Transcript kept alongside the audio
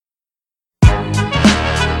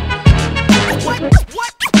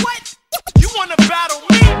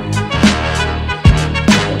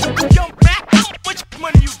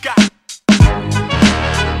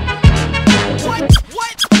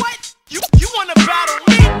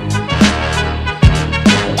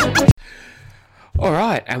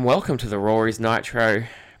And welcome to the Raw is Nitro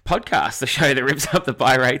podcast, the show that rips up the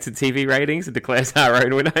buy rates and TV ratings and declares our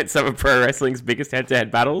own winner in some of pro wrestling's biggest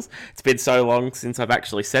head-to-head battles. It's been so long since I've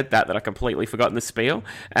actually said that I completely forgotten the spiel.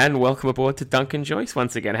 And welcome aboard to Duncan Joyce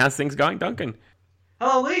once again. How's things going, Duncan?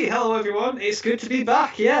 Hello, Lee. Hello, everyone. It's good to be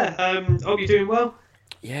back. Hope you're doing well.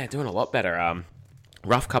 Yeah, doing a lot better.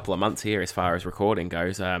 Rough couple of months here as far as recording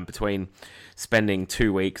goes. Between spending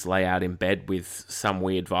 2 weeks lay out in bed with some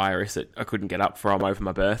weird virus that I couldn't get up from over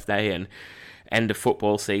my birthday and end of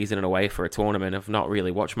football season and away for a tournament, I've not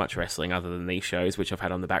really watched much wrestling other than these shows, which I've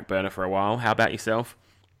had on the back burner for a while. How about yourself?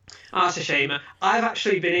 Oh, that's a shame. I've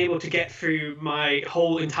actually been able to get through my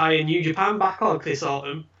whole entire New Japan backlog this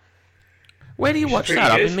autumn. Where do you watch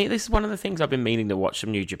that? This is one of the things I've been meaning to watch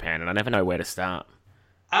some New Japan, and I never know where to start.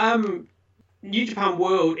 New Japan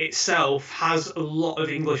World itself has a lot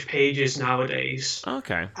of English pages nowadays.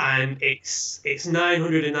 Okay. And it's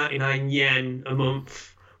 999 yen a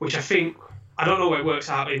month, which I don't know what it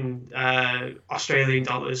works out in Australian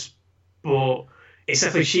dollars, but it's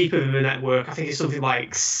definitely cheaper than the network. I think it's something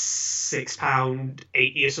like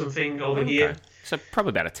 £6.80 or something over here. So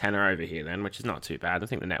probably about a tenner over here then, which is not too bad. I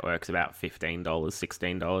think the network's about $15,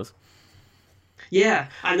 $16. Yeah,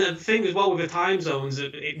 and the thing as well with the time zones,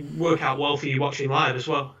 it work out well for you watching live as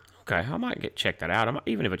well. Okay, I might check that out.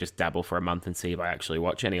 Even if I just dabble for a month and see if I actually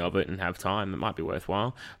watch any of it and have time, it might be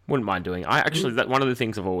worthwhile. Wouldn't mind doing it. One of the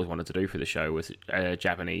things I've always wanted to do for the show was a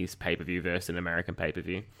Japanese pay-per-view versus an American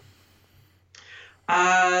pay-per-view.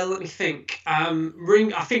 Let me think.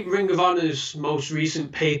 I think Ring of Honor's most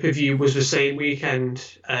recent pay-per-view was the same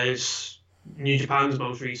weekend as New Japan's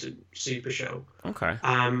most recent Super Show. Okay.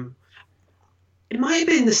 It might have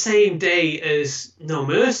been the same day as No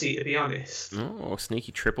Mercy, to be honest. Oh,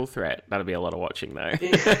 sneaky triple threat. That'll be a lot of watching, though.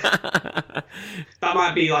 That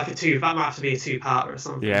might be like that might have to be a two-parter or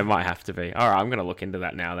something. Yeah, it might have to be. All right, I'm going to look into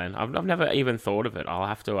that now then. I've never even thought of it. I'll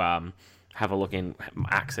have to have a look in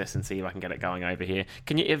Access and see if I can get it going over here.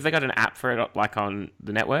 Have they got an app for it, like on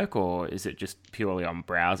the network, or is it just purely on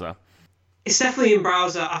browser? It's definitely in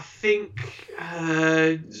browser. I think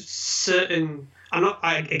certain... I'm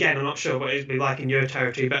not sure what it'd be like in your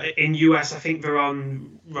territory, but in US, I think they're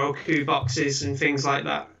on Roku boxes and things like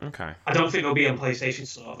that. Okay. I don't think they'll be on PlayStation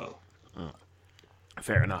Store, though. Oh,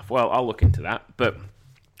 fair enough. Well, I'll look into that, but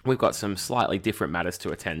we've got some slightly different matters to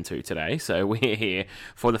attend to today. So we're here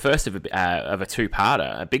for the first of a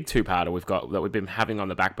two-parter, a big two-parter we've been having on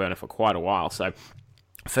the back burner for quite a while. So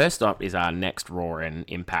first up is our next Raw and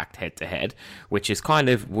Impact head-to-head, which is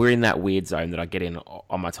we're in that weird zone that I get in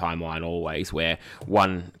on my timeline always, where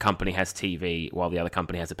one company has TV while the other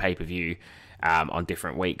company has a pay-per-view on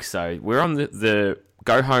different weeks. So we're on the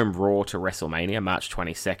Go Home Raw to WrestleMania, March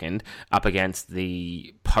 22nd, up against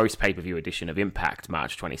the post-pay-per-view edition of Impact,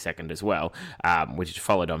 March 22nd as well, which is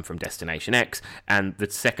followed on from Destination X. And the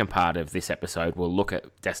second part of this episode will look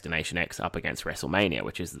at Destination X up against WrestleMania,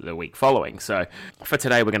 which is the week following. So for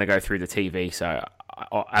today, we're going to go through the TV. So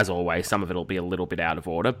as always, some of it will be a little bit out of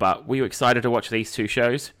order, but were you excited to watch these two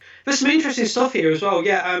shows? There's some interesting stuff here as well.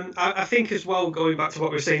 Yeah, I think as well, going back to what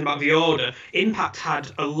we were saying about the order, Impact had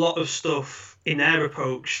a lot of stuff in their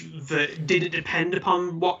approach that didn't depend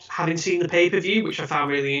upon having seen the pay-per-view, which I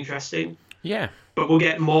found really interesting. Yeah. But we'll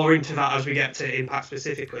get more into that as we get to Impact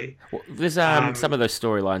specifically. Well, there's some of those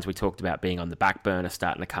storylines we talked about being on the back burner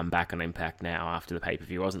starting to come back on Impact now after the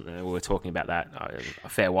pay-per-view, wasn't there? We were talking about that a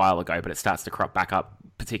fair while ago, but it starts to crop back up,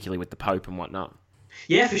 particularly with the Pope and whatnot.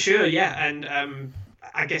 Yeah, for sure, yeah. And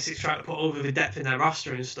I guess it's trying to put over the depth in their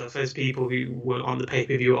roster and stuff as people who were on the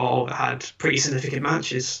pay-per-view all had pretty significant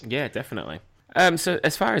matches. Yeah, definitely. So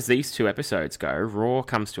as far as these two episodes go, Raw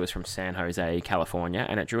comes to us from San Jose, California,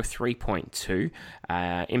 and it drew a 3.2.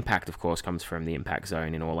 Impact, of course, comes from the Impact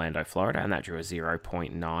Zone in Orlando, Florida, and that drew a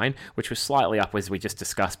 0.9, which was slightly up, as we just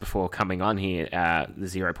discussed before coming on here, the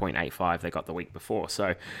 0.85 they got the week before.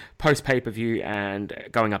 So post-pay-per-view and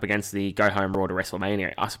going up against the Go Home Raw to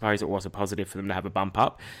WrestleMania, I suppose it was a positive for them to have a bump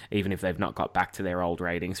up, even if they've not got back to their old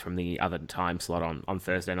ratings from the other time slot on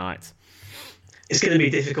Thursday nights. It's going to be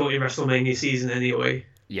difficult in WrestleMania season anyway.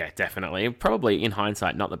 Yeah, definitely. Probably, in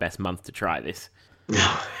hindsight, not the best month to try this.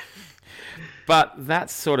 No. But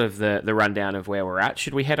that's sort of the rundown of where we're at.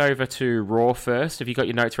 Should we head over to Raw first? Have you got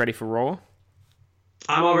your notes ready for Raw?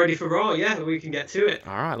 I'm all ready for Raw, yeah. We can get to it.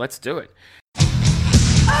 All right, let's do it.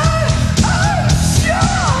 I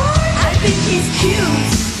think he's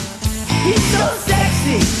cute. He's so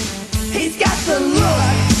sexy. He's got the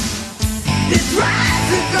look that drives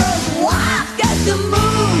the girls wild. Got the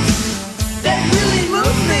moves that really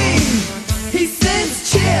move me. He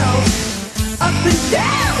sends chills up and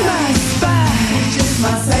down my spine. Just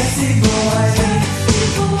my sexy boy.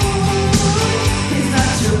 Sexy boy.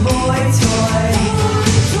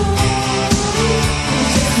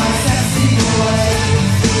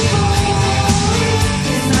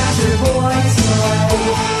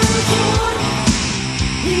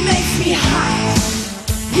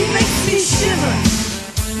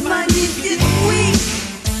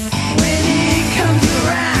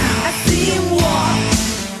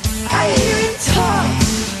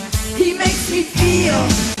 me feel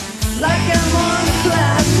like I'm on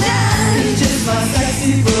cloud nine. He's just my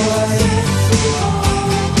sexy boy.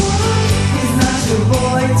 He's not your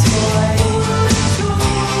boy toy.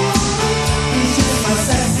 He's just my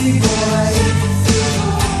sexy boy.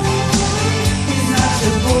 He's not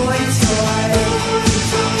your boy toy.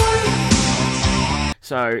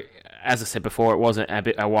 So, as I said before, it wasn't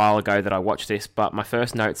a while ago that I watched this, but my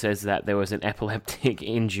first note says that there was an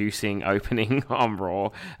epileptic-inducing opening on Raw.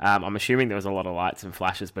 I'm assuming there was a lot of lights and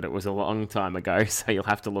flashes, but it was a long time ago, so you'll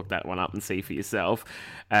have to look that one up and see for yourself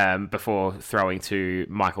before throwing to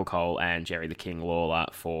Michael Cole and Jerry the King Lawler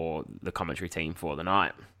for the commentary team for the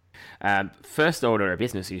night. First order of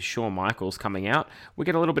business is Shawn Michaels coming out. We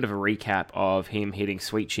get a little bit of a recap of him hitting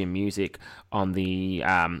Sweet Chin Music on the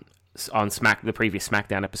the previous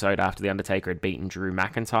SmackDown episode after The Undertaker had beaten Drew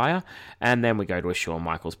McIntyre, and then we go to a Shawn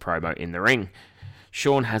Michaels promo in the ring.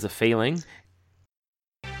 Shawn has a feeling.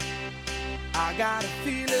 I got a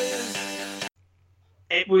feeling.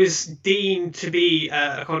 It was deemed to be,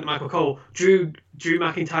 according to Michael Cole, Drew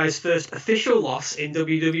McIntyre's first official loss in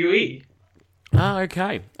WWE. Oh,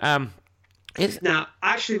 okay. Now,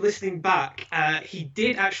 actually listening back, he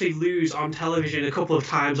did actually lose on television a couple of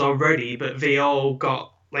times already, but they all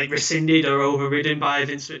got rescinded or overridden by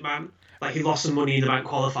Vince McMahon. Like, he lost some Money in the Bank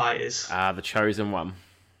qualifiers. The chosen one.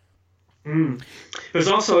 There's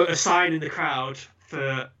also a sign in the crowd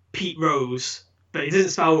for Pete Rose, but it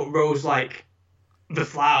doesn't spell Rose like the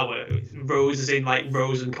flower. Rose is in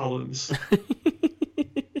rows and columns.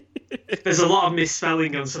 There's a lot of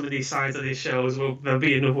misspelling on some of these signs of these shows. Well, there'll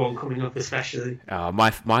be another one coming up, especially.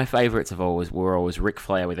 My favourites were always Ric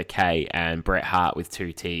Flair with a K and Bret Hart with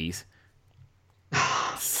 2 T's.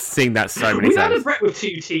 Seen that so many We've times. had a Bret with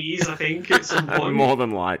 2 T's, I think, at some point. More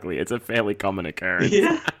than likely. It's a fairly common occurrence.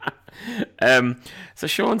 Yeah. So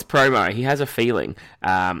Shawn's promo, he has a feeling.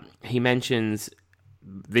 He mentions,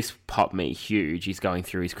 this popped me huge. He's going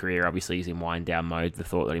through his career. Obviously, he's in wind-down mode, the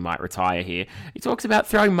thought that he might retire here. He talks about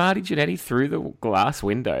throwing Marty Jannetty through the glass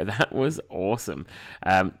window. That was awesome.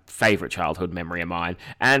 Favourite childhood memory of mine.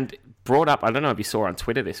 And brought up, I don't know if you saw on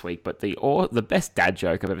Twitter this week, but the best dad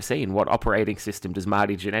joke I've ever seen. What operating system does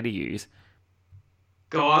Marty Jannetty use?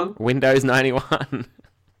 Go on. Windows 91.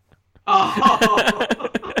 Oh.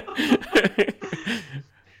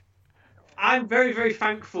 I'm very, very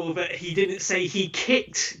thankful that he didn't say he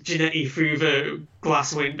kicked Jannetty through the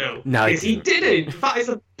glass window. No, because he didn't. That is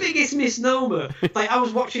the biggest misnomer. I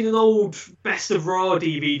was watching an old Best of Raw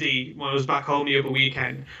DVD when I was back home the other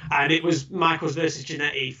weekend, and it was Michaels versus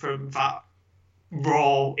Jannetty from that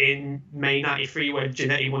Raw in May '93 where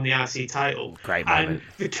Jannetty won the IC title. Great moment. And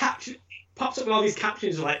the caption pops up with all these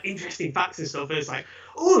captions of interesting facts and stuff. And it's like,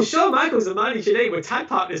 oh, Shawn Michaels and Marty Jannetty were tag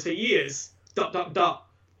partners for years. ...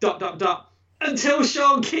 Until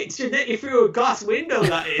Shawn kicked Jannetty through a glass window,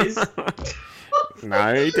 that is.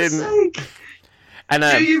 No, he didn't. And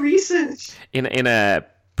do your research. In a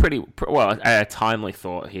pretty a timely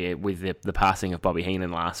thought here with the passing of Bobby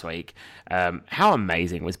Heenan last week. How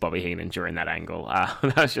amazing was Bobby Heenan during that angle?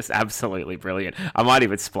 That was just absolutely brilliant. I might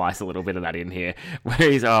even splice a little bit of that in here, where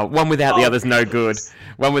he's one without the other's no good,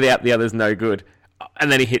 one without the other's no good.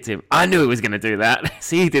 And then he hits him. I knew he was going to do that.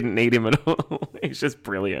 See, he didn't need him at all. It's just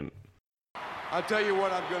brilliant. I'll tell you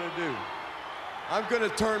what I'm going to do. I'm going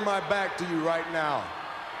to turn my back to you right now.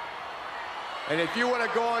 And if you want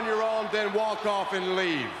to go on your own, then walk off and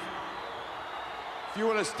leave. If you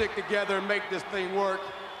want to stick together and make this thing work,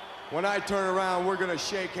 when I turn around, we're going to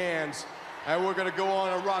shake hands, and we're going to go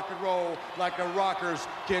on a rock and roll like the Rockers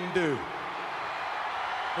can do.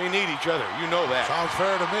 They need each other. You know that. Sounds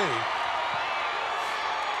fair to me.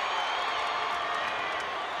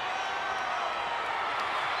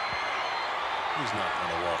 He's not going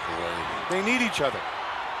to walk away. They need each other.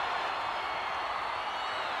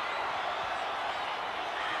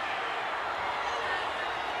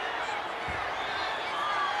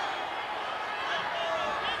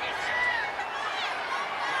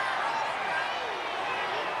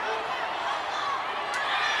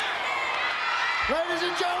 Ladies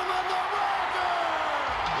and gentlemen, the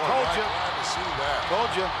Rockers! Told you. Glad to see that.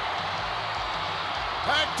 Told you.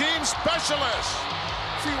 Tag team specialists.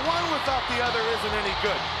 See, one without the other isn't any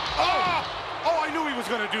good. Oh! Oh, I knew he was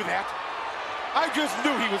going to do that. I just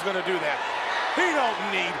knew he was going to do that. He don't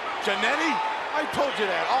need Jannetty. I told you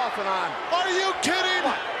that off and on. Are you kidding?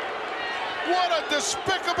 What a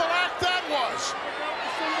despicable act that was.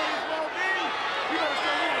 No!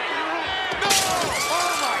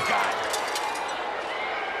 Oh, my God.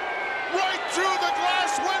 Right through the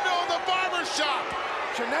glass window of the barber shop.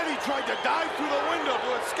 Jannetty tried to dive through the window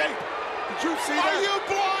to escape. Did you see that? Are you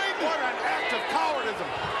blind? What an act of cowardice.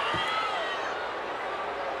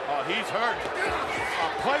 Oh, he's hurt. A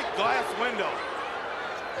plate glass window.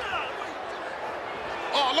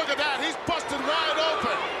 Oh, look at that. He's busted wide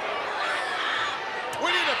open.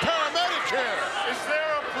 We need a paramedic here. Is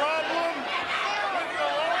there a problem with the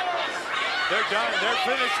laws? They're done. They're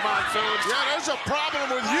finished, Monsoon. Yeah, there's a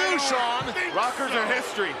problem with you, Sean. Rockers are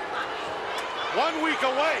history. 1 week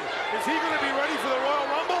away. Is he going to be ready for the Royal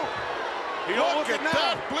Rumble? He don't Look look at it now.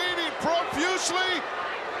 that, bleeding profusely.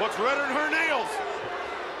 What's redder than her nails?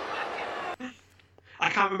 I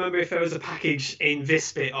can't remember if there was a package in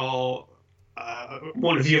this bit or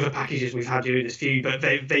one of the other packages we've had during this feud, but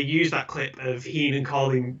they used that clip of Heenan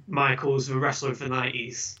calling Michaels the wrestler of the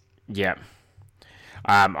 90s. Yeah.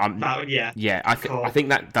 Yeah. I think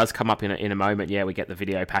that does come up in a moment. Yeah, we get the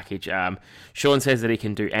video package. Shawn says that he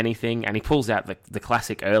can do anything, and he pulls out the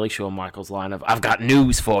classic early Shawn Michaels line of "I've got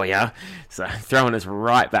news for you," so throwing us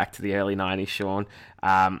right back to the early '90s. Shawn.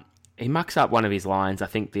 He mucks up one of his lines. I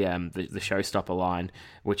think the showstopper line,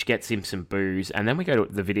 which gets him some boos, and then we go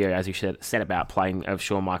to the video, as you said about playing of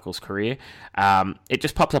Shawn Michaels' career. It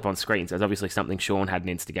just pops up on screen. So it's obviously something Shawn hadn't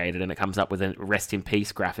instigated, and it comes up with a rest in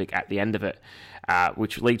peace graphic at the end of it,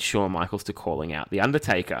 which leads Shawn Michaels to calling out The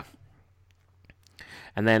Undertaker.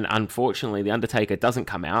 And then, unfortunately, The Undertaker doesn't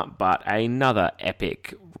come out, but another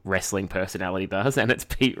epic wrestling personality does, and it's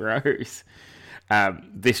Pete Rose.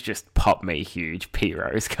 This just popped me huge. Pete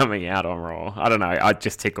Rose coming out on Raw. I don't know. It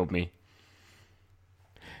just tickled me.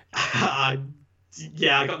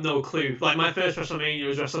 Yeah, I got no clue. Like, my first WrestleMania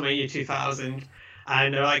was WrestleMania 2000,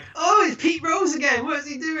 and they're like, "Oh, it's Pete Rose again. What's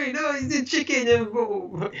he doing? No, he's the chicken.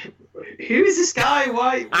 Who is this guy?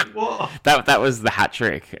 Why? What?" That was the hat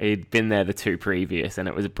trick. He'd been there the two previous, and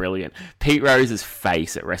it was brilliant. Pete Rose's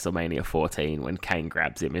face at WrestleMania 14 when Kane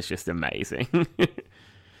grabs him is just amazing.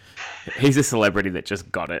 He's a celebrity that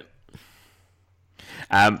just got it.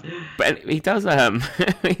 But he does.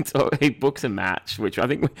 He books a match, which I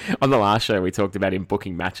think on the last show we talked about him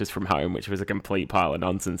booking matches from home, which was a complete pile of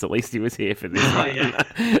nonsense. At least he was here for this one.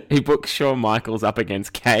 Yeah. He books Shawn Michaels up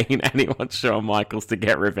against Kane, and he wants Shawn Michaels to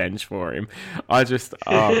get revenge for him. I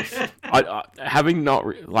having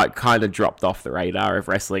not kind of dropped off the radar of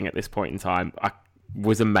wrestling at this point in time, I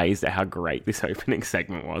was amazed at how great this opening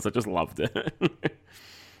segment was. I just loved it.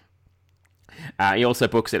 He also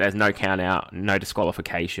books it as no count out, no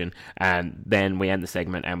disqualification, and then we end the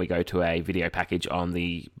segment and we go to a video package on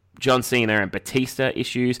the John Cena and Batista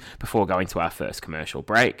issues before going to our first commercial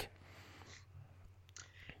break.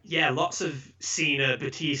 Yeah, lots of Cena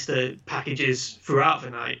Batista packages throughout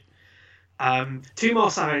the night. Two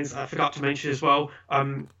more signs I forgot to mention as well.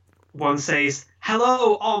 One says,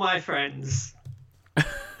 "Hello, all my friends."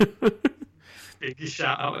 Big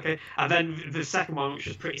shout out, okay. And then the second one, which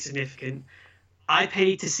was pretty significant, "I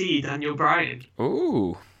paid to see Daniel Bryan."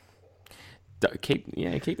 Ooh. Keep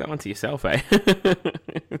that one to yourself, eh? They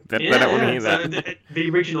don't want to hear that. So the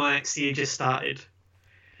original NXT just started.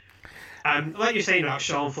 Like you're saying about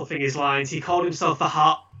Shawn fluffing his lines, he called himself the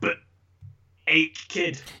Hot but H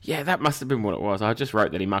Kid. Yeah, that must have been what it was. I just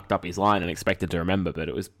wrote that he mucked up his line and expected to remember, but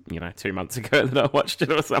it was 2 months ago that I watched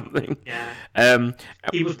it or something. Yeah.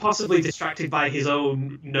 He was possibly distracted by his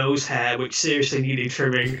own nose hair, which seriously needed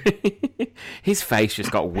trimming. His face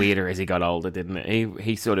just got weirder as he got older, didn't it?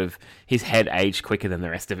 He sort of, his head aged quicker than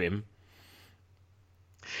the rest of him.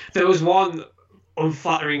 There was one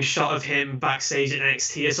unflattering shot of him backstage at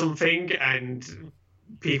NXT or something, and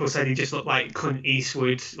people said he just looked like Clint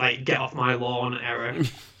Eastwood, like "get off my lawn" era.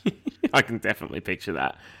 I can definitely picture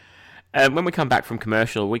that. When we come back from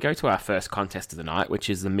commercial, we go to our first contest of the night, which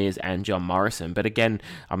is The Miz and John Morrison. But again,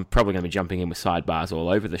 I'm probably going to be jumping in with sidebars all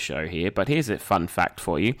over the show here. But here's a fun fact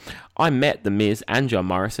for you. I met The Miz and John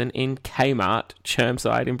Morrison in Kmart,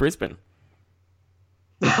 Chermside in Brisbane.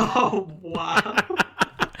 Oh, wow.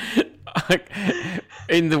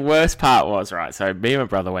 And the worst part was, right, so me and my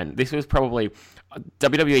brother went, this was probably,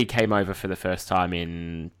 WWE came over for the first time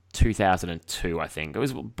in 2002, I think. It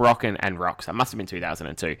was Brock and Rock, so it must have been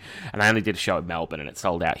 2002. And they only did a show at Melbourne, and it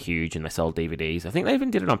sold out huge, and they sold DVDs. I think they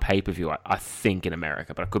even did it on pay-per-view, I think, in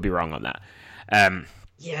America, but I could be wrong on that.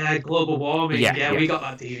 Yeah, global warming. Yeah. We got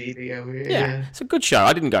that DVD over here. Yeah, it's a good show.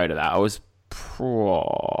 I didn't go to that. I was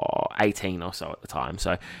 18 or so at the time,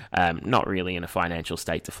 so not really in a financial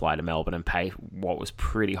state to fly to Melbourne and pay what was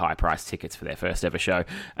pretty high-priced tickets for their first ever show.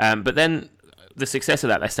 But then the success of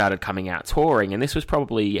that, they started coming out touring, and this was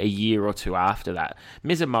probably a year or two after that.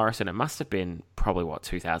 Miz and Morrison, it must have been probably,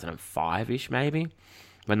 2005-ish maybe,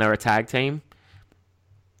 when they were a tag team?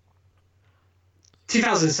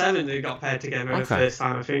 2007 they got paired together the first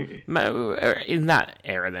time, I think. In that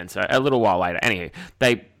era then, so a little while later. Anyway,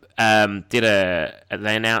 they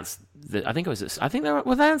They announced that I think they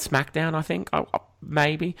were they on SmackDown. I think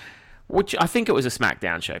maybe. Which I think it was a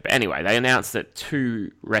SmackDown show. But anyway, they announced that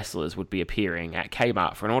 2 wrestlers would be appearing at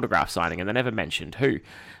Kmart for an autograph signing, and they never mentioned who.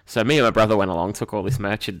 So me and my brother went along, took all this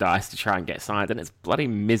merchandise to try and get signed, and it's bloody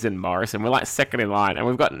Miz and Morrison. We're like second in line, and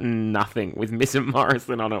we've got nothing with Miz and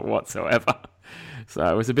Morrison on it whatsoever. So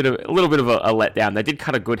it was a little bit of a letdown. They did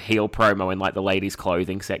cut a good heel promo in like the ladies'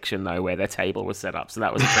 clothing section though, where their table was set up. So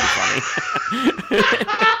that was pretty funny.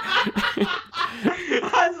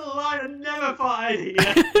 That's a line I never thought I'd hear.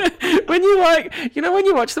 When you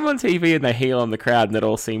watch them on TV and they heel on the crowd and it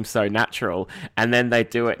all seems so natural, and then they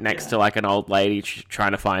do it next to like an old lady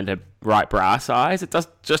trying to find her right bra size, it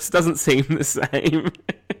just doesn't seem the same.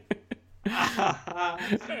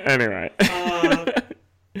 Anyway.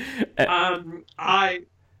 I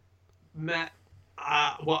met.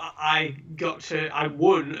 I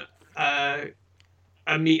won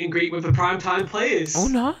a meet and greet with the Primetime Players. Oh,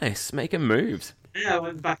 nice, making moves. Yeah, I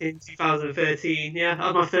went back in 2013. Yeah,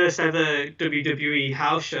 that was my first ever WWE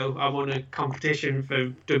house show. I won a competition for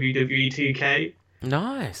WWE 2K.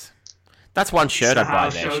 Nice. That's one shirt I'd buy,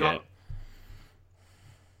 their shirt.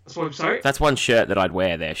 That's what I'm sorry? That's one shirt that I'd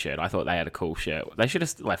wear, their shirt. I thought they had a cool shirt. They should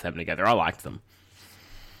have left them together. I liked them.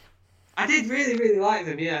 I did really, really like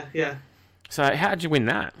them, yeah. So how did you win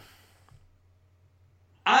that?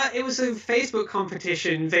 It was a Facebook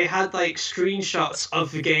competition. They had like screenshots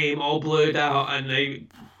of the game all blurred out, and they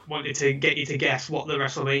wanted to get you to guess what the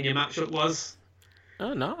WrestleMania matchup was.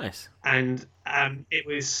 Oh, nice. And it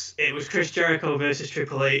was Chris Jericho versus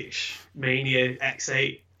Triple H, Mania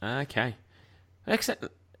X8. Okay.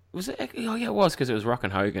 Was it? Oh yeah, it was, because it was Rock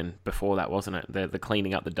and Hogan before that, wasn't it? The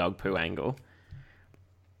cleaning up the dog poo angle.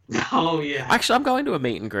 Oh yeah. Actually, I'm going to a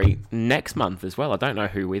meet and greet next month as well. I don't know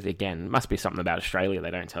who with. Again, must be something about Australia.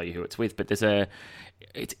 They don't tell you who it's with, but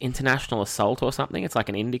it's International Assault or something. It's like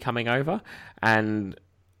an indie coming over, and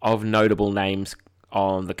of notable names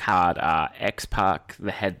on the card are X-Pac,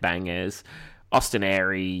 the Headbangers, Austin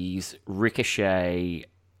Aries, Ricochet,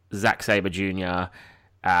 Zack Sabre Jr.,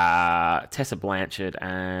 Tessa Blanchard,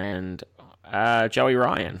 and Joey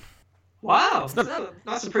Ryan. Wow,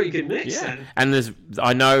 that's a pretty good mix then. And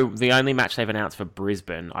I know the only match they've announced for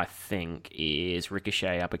Brisbane, I think, is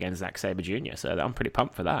Ricochet up against Zack Sabre Jr., so I'm pretty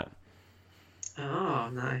pumped for that. Oh,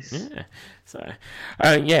 nice. Yeah. So,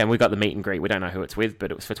 and we got the meet and greet. We don't know who it's with,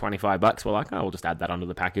 but it was for $25. We're like, we'll just add that onto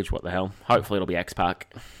the package. What the hell? Hopefully it'll be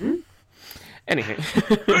X-Pac. Anywho.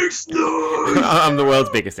 I'm the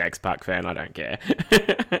world's biggest X-Pac fan. I don't care.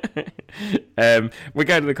 We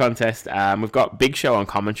go to the contest. We've got Big Show on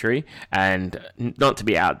commentary, and not to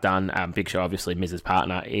be outdone, Big Show, obviously Miz's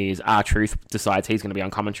partner, is R-Truth, decides he's going to be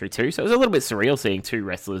on commentary too. So it was a little bit surreal seeing 2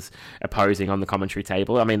 wrestlers opposing on the commentary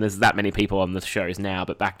table. I mean, there's that many people on the shows now,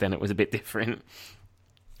 but back then it was a bit different.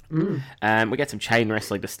 We get some chain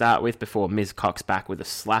wrestling to start with before Miz cocks back with a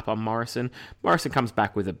slap on Morrison. Morrison comes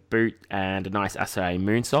back with a boot and a nice Asai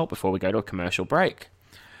moonsault before we go to a commercial break.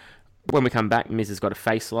 When we come back, Miz has got a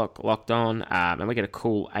face locked on, and we get a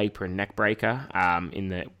cool apron neck breaker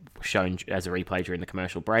shown as a replay during the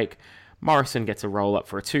commercial break. Morrison gets a roll up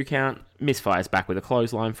for a 2 count. Miz fires back with a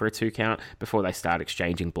clothesline for a 2 count before they start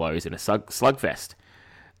exchanging blows in a slugfest.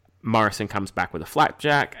 Morrison comes back with a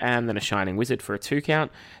flapjack and then a Shining Wizard for a 2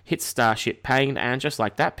 count, hits Starship Pain, and just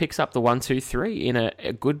like that, picks up the 1-2-3 in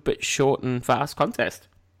a good but short and fast contest.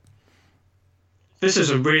 This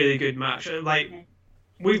is a really good match. Like,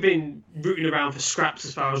 we've been rooting around for scraps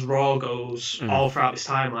as far as Raw goes all throughout this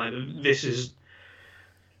timeline. This is,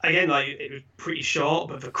 again, like, it was pretty short,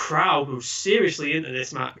 but the crowd was seriously into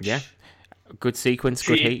this match. Yeah. Good sequence,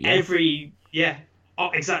 good heat. Oh,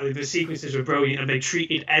 exactly. The sequences were brilliant, and they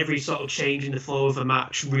treated every sort of change in the flow of the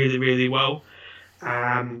match really, really well.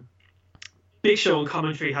 Big Show on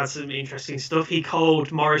commentary had some interesting stuff. He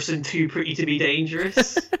called Morrison too pretty to be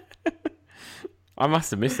dangerous. I must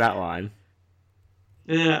have missed that line.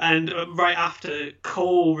 Yeah, and right after,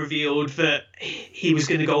 Cole revealed that he was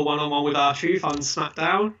going to go one-on-one with R-Truth on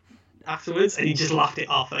SmackDown afterwards, and he just laughed it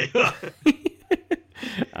off.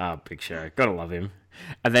 Big Show. Gotta love him.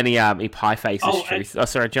 And then he pie faces Truth.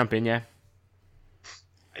 Sorry, jump in, yeah.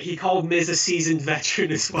 He called Miz a seasoned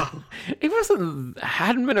veteran as well. He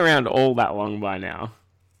hadn't been around all that long by now.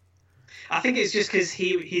 I think it's just because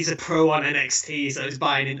he's a pro on NXT, so he's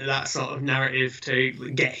buying into that sort of narrative to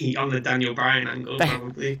get heat on the Daniel Bryan angle,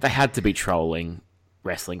 probably. They had to be trolling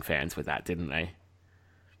wrestling fans with that, didn't they?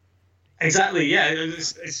 Exactly, yeah.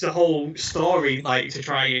 It's the whole story, like, to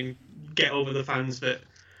try and get over the fans that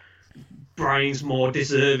Bryan's more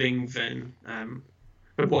deserving than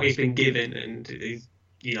what he's been given, and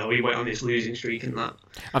he went on this losing streak and that.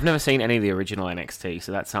 I've never seen any of the original NXT,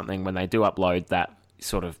 so that's something when they do upload that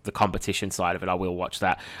sort of the competition side of it, I will watch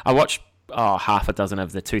that. I watched half a dozen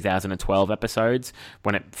of the 2012 episodes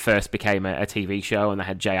when it first became a TV show and they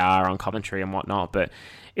had JR on commentary and whatnot, but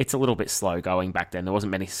it's a little bit slow going back then. There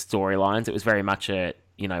wasn't many storylines. It was very much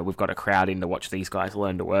we've got a crowd in to watch these guys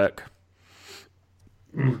learn to work.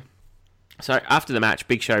 So after the match,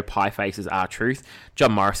 Big Show pie faces R-Truth.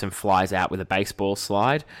 John Morrison flies out with a baseball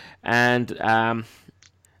slide, and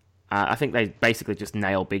I think they basically just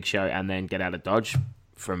nail Big Show and then get out of Dodge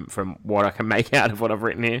from what I can make out of what I've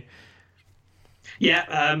written here.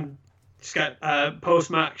 Yeah, just got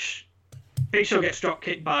post-match. Big Show gets drop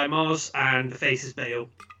kicked by Moz, and the faces bail.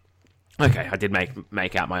 Okay, I did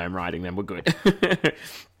make out my own writing then. We're good.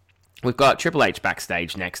 We've got Triple H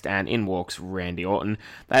backstage next, and in walks Randy Orton.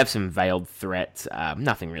 They have some veiled threats.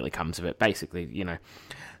 Nothing really comes of it. Basically,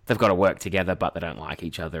 they've got to work together, but they don't like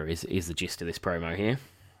each other, is the gist of this promo here.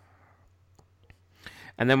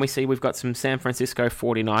 And then we see we've got some San Francisco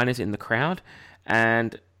 49ers in the crowd,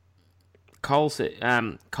 and Cole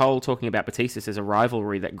talking about Batista says a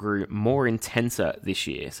rivalry that grew more intenser this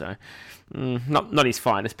year. So, not his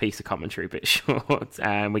finest piece of commentary, but short.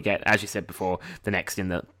 And we get, as you said before, the next in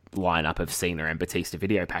the lineup of Cena and Batista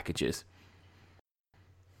video packages.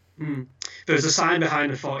 There's a sign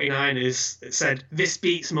behind the 49ers that said, "This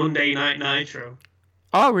beats Monday Night Nitro."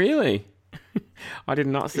 Oh, really? I did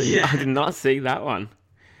not see. Yeah. I did not see that one.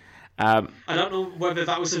 I don't know whether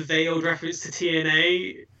that was a veiled reference to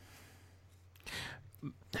TNA.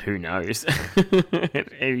 Who knows?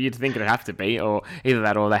 You'd think it'd have to be, or either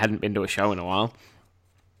that, or they hadn't been to a show in a while.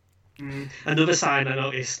 Another sign I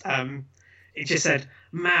noticed. It just said,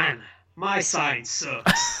 "Man, my sign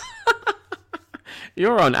sucks."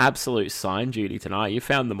 You're on absolute sign duty tonight. You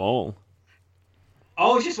found them all.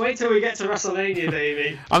 Oh, just wait till we get to WrestleMania,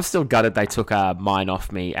 baby. I'm still gutted they took mine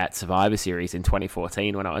off me at Survivor Series in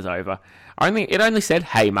 2014 when I was over. It only said,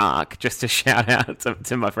 "Hey, Mark," just to shout out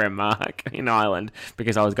to my friend Mark in Ireland,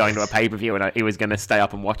 because I was going to a pay-per-view and he was going to stay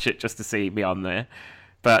up and watch it just to see me on there.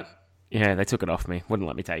 But, yeah, they took it off me. Wouldn't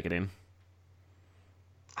let me take it in.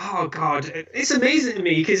 Oh, God. It's amazing to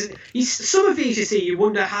me, because some of these, you see, you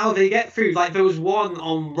wonder how they get through. Like, there was one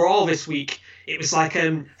on Raw this week. It was like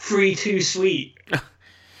 3 Too Sweet.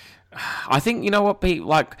 I think, you know what, Pete,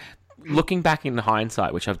 like, looking back in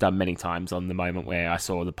hindsight, which I've done many times on the moment where I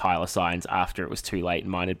saw the pile of signs after it was too late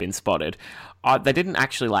and mine had been spotted, they didn't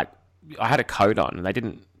actually, I had a coat on and they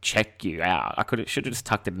didn't check you out. I should have just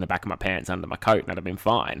tucked it in the back of my pants under my coat and it'd have been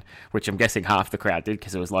fine, which I'm guessing half the crowd did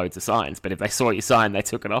because there was loads of signs, but if they saw your sign, they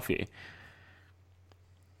took it off you.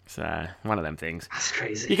 So, one of them things. That's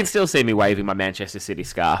crazy. You can still see me waving my Manchester City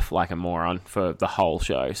scarf like a moron for the whole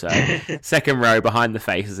show. So, second row behind the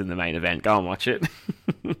faces in the main event. Go and watch it.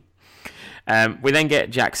 We then get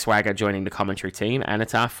Jack Swagger joining the commentary team, and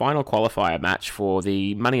it's our final qualifier match for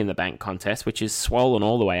the Money in the Bank contest, which is swollen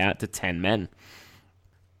all the way out to 10 men.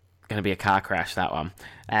 Going to be a car crash, that one.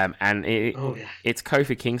 It's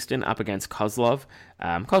Kofi Kingston up against Kozlov.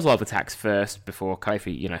 Kozlov attacks first before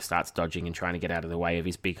Kofi, starts dodging and trying to get out of the way of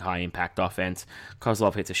his big high-impact offense.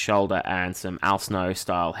 Kozlov hits a shoulder and some Al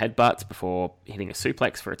Snow-style headbutts before hitting a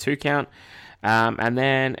suplex for a 2 count. And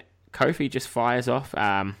then Kofi just fires off.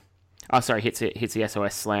 Hits the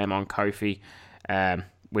SOS slam on Kofi,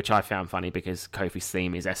 which I found funny because Kofi's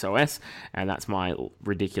theme is SOS, and that's my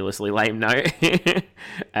ridiculously lame note.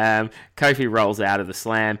 Kofi rolls out of the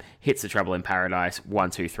slam, hits the Trouble in Paradise, 1,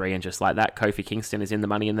 2, 3, and just like that, Kofi Kingston is in the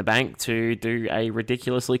Money in the Bank to do a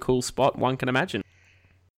ridiculously cool spot one can imagine.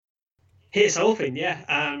 Hits open, yeah.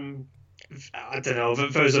 I don't know,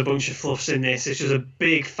 there's a bunch of fluffs in this. It's just a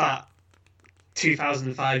big, fat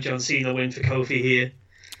 2005 John Cena win for Kofi here.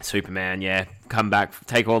 Superman, yeah. Come back,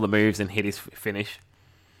 take all the moves and hit his finish.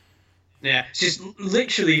 Yeah, it's just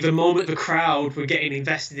literally the moment the crowd were getting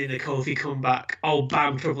invested in the Kofi comeback, oh,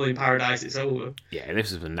 bam, Trouble in Paradise, it's over. Yeah,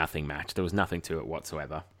 this was a nothing match. There was nothing to it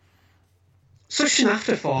whatsoever. Such an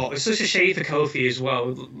afterthought. It's such a shame for Kofi as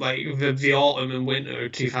well. Like, the autumn and winter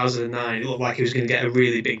of 2009, it looked like he was going to get a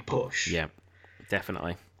really big push. Yeah,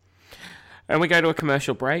 definitely. And we go to a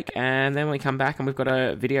commercial break, and then we come back and we've got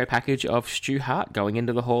a video package of Stu Hart going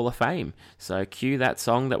into the Hall of Fame. So cue that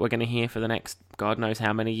song that we're going to hear for the next God knows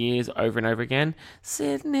how many years over and over again.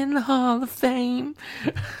 Sitting in the Hall of Fame.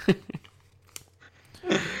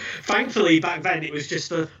 Thankfully, back then it was just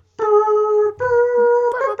the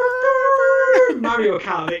Mario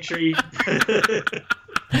Kart victory.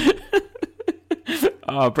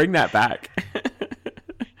 Oh, bring that back.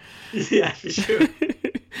 Yeah, for sure.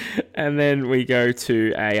 And then we go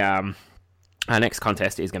to Our next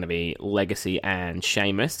contest is going to be Legacy and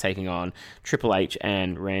Sheamus taking on Triple H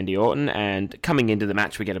and Randy Orton. And coming into the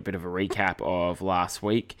match, we get a bit of a recap of last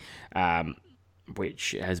week,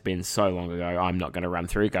 which has been so long ago, I'm not going to run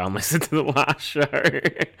through. Go and listen to the last show.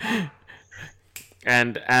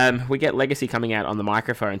 And we get Legacy coming out on the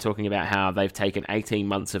microphone talking about how they've taken 18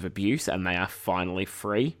 months of abuse and they are finally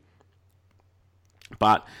free.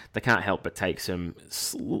 But they can't help but take some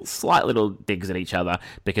slight little digs at each other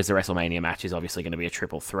because the WrestleMania match is obviously going to be a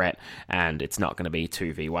triple threat and it's not going to be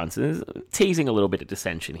 2v1. So there's teasing a little bit of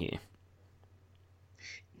dissension here.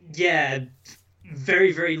 Yeah,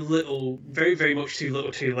 very, very little, very, very much too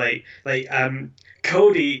little too late. Like,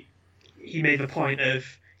 Cody, he made the point of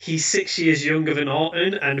he's 6 years younger than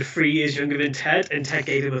Orton and 3 years younger than Ted, and Ted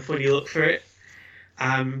gave him a funny look for it.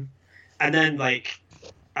 And then, like,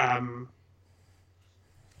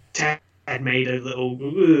 Ted made a little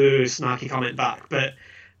snarky comment back, but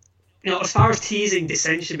as far as teasing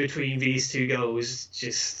dissension between these two goes,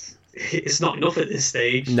 just it's not enough at this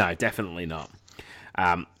stage. No, definitely not.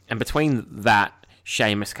 And between that,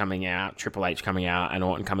 Sheamus coming out, Triple H coming out, and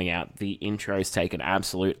Orton coming out, the intros take an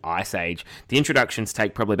absolute ice age. The introductions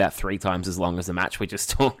take probably about 3 times as long as the match we just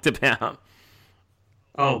talked about.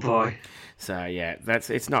 Oh boy. So yeah,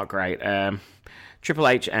 it's not great. Triple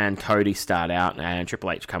H and Cody start out, and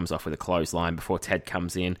Triple H comes off with a clothesline before Ted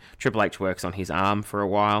comes in. Triple H works on his arm for a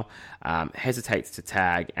while, hesitates to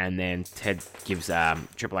tag, and then Ted gives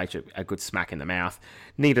Triple H a good smack in the mouth,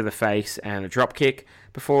 knee to the face, and a drop kick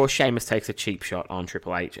before Sheamus takes a cheap shot on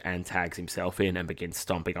Triple H and tags himself in and begins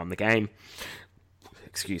stomping on the game.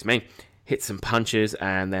 Excuse me. Hits some punches,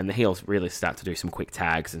 and then the heels really start to do some quick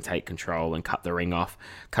tags and take control and cut the ring off.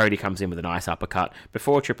 Cody comes in with a nice uppercut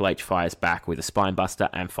before Triple H fires back with a spine buster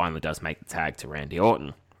and finally does make the tag to Randy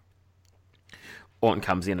Orton. Orton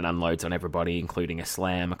comes in and unloads on everybody, including a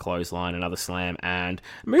slam, a clothesline, another slam, and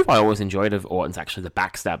a move I always enjoyed of Orton's actually the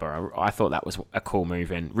backstabber. I thought that was a cool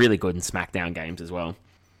move and really good in SmackDown games as well.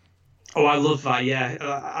 Oh, I love that, yeah.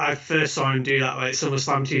 I first saw him do that like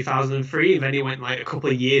SummerSlam 2003, and then he went like a couple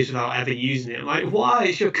of years without ever using it. I'm like, why?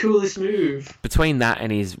 It's your coolest move. Between that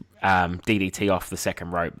and his DDT off the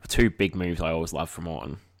second rope, 2 big moves I always love from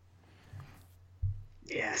Orton.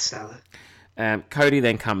 Yeah, stellar. Cody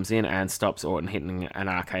then comes in and stops Orton hitting an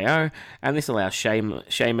RKO, and this allows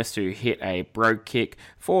Sheamus to hit a brogue kick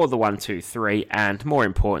for the 1-2-3, and more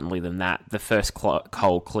importantly than that, the first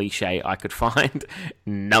Cole cliche I could find,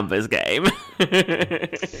 numbers game.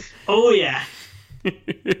 Oh yeah.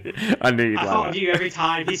 I knew you'd I love thought it. of you every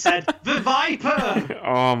time he said, the Viper!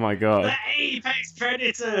 Oh my god. The Apex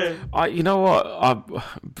Predator! You know what?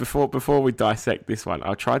 Before we dissect this one,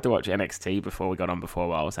 I tried to watch NXT before we got on before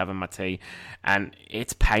while I was having my tea, and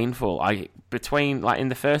it's painful. In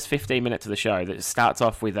the first 15 minutes of the show, that starts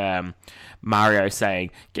off with Mario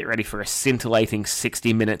saying, "Get ready for a scintillating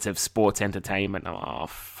 60 minutes of sports entertainment." I'm like, oh,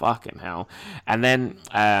 fucking hell. And then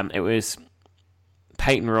it was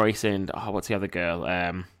Peyton Royce and what's the other girl?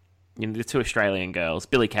 The 2 Australian girls,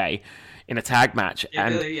 Billy Kay, in a tag match. Yeah,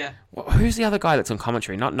 and Billy, yeah. Who's the other guy that's on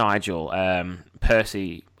commentary? Not Nigel,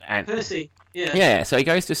 Percy. Percy, yeah. Yeah, so he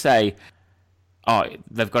goes to say,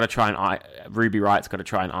 they've got to try and Ruby Wright's got to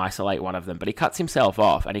try and isolate one of them, but he cuts himself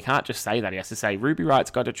off, and he can't just say that. He has to say Ruby Wright's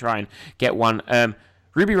got to try and get one.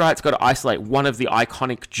 Ruby Wright's got to isolate one of the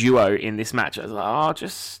iconic duo in this match. I was like,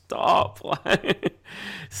 just stop.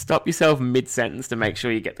 Stop yourself mid-sentence to make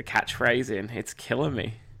sure you get the catchphrase in. It's killing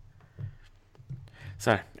me.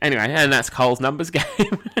 So, anyway, and that's Cole's numbers game.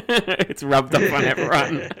 It's rubbed off on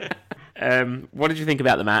everyone. What did you think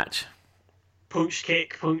about the match? Punch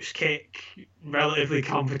kick, relatively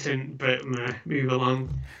competent, but move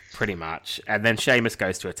along. Pretty much. And then Sheamus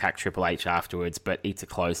goes to attack Triple H afterwards, but eats a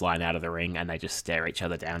clothesline out of the ring, and they just stare each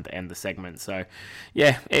other down to end the segment. So,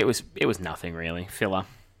 yeah, it was nothing really. Filler.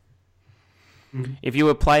 Mm-hmm. If you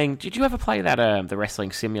were playing... Did you ever play that the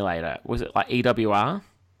wrestling simulator? Was it like EWR?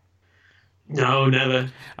 No, never.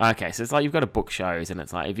 Okay, so it's like you've got to book shows, and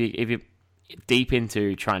it's like if you're deep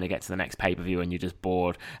into trying to get to the next pay-per-view and you're just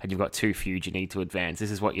bored and you've got 2 feuds you need to advance,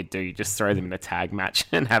 this is what you do. You just throw them in a tag match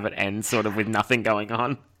and have it end sort of with nothing going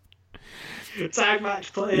on. Tag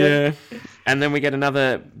match player. Yeah. And then we get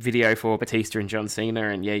another video for Batista and John Cena,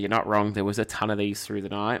 and yeah, you're not wrong, there was a ton of these through the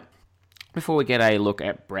night. Before we get a look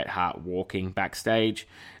at Bret Hart walking backstage,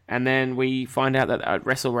 and then we find out that at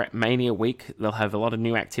WrestleMania week they'll have a lot of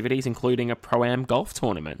new activities, including a Pro-Am golf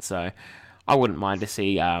tournament. So I wouldn't mind to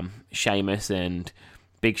see Sheamus and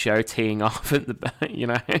Big Show teeing off at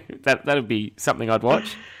the, that'd be something I'd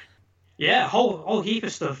watch. Yeah, whole heap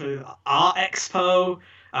of stuff. Art Expo,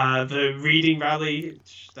 The Reading Rally,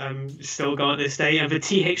 still going to this day, and the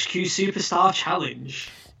THQ Superstar Challenge.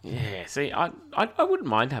 Yeah, see, I wouldn't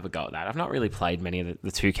mind to have a go at that. I've not really played many of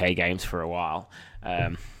the 2K games for a while.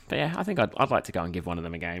 But yeah, I think I'd like to go and give one of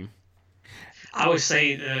them a game. I was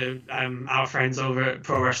saying our friends over at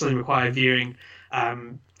Pro Wrestling Required Viewing,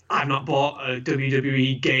 I've not bought a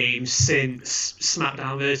WWE game since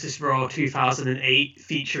SmackDown vs. Raw 2008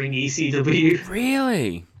 featuring ECW.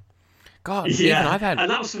 Really? God, Yeah, even I've had,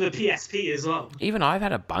 and that was for the PSP as well. even I've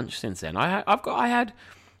had a bunch since then. I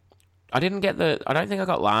didn't get I don't think I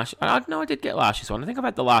got last. No, I did get last year's one. I think I've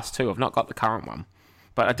had the last two. I've not got the current one,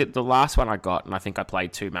 but I did the last one I got, and I think I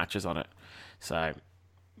played 2 matches on it. So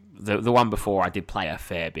the one before I did play a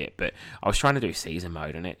fair bit, but I was trying to do season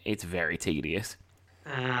mode, and it's very tedious.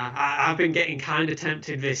 I've been getting kind of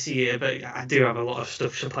tempted this year, but I do have a lot of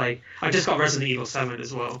stuff to play. I just got Resident Evil 7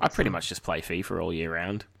 as well. I pretty much just play FIFA all year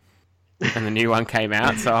round, and the new one came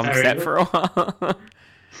out, so I'm Very set good. for a while.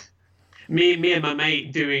 Me and my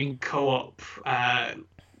mate doing co-op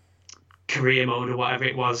career mode or whatever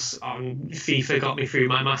it was on FIFA got me through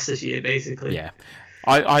my master's year, basically. Yeah.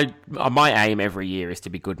 I my aim every year is to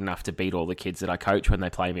be good enough to beat all the kids that I coach when they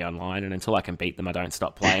play me online, and until I can beat them, I don't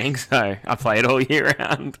stop playing. So I play it all year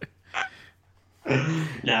round.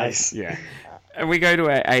 Nice. Yeah. And we go to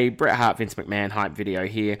a Bret Hart Vince McMahon hype video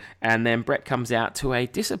here, and then Bret comes out to a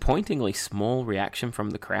disappointingly small reaction from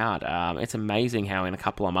the crowd. It's amazing how in a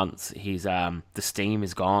couple of months the steam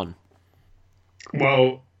is gone.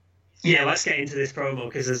 Well, yeah, let's get into this promo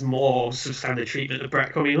because there's more substandard treatment of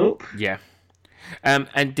Brett coming up. Yeah.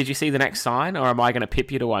 And did you see the next sign, or am I going to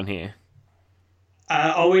pip you to one here?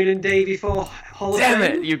 Owen and Davey for Hall of Damn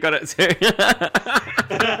Fame. it, you've got it too.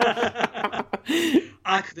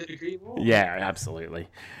 I couldn't agree more. Yeah, absolutely.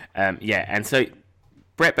 Yeah, and so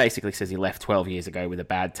Brett basically says he left 12 years ago with a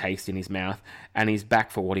bad taste in his mouth, and he's back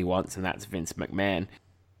for what he wants, and that's Vince McMahon.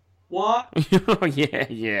 What?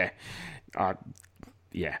 Yeah.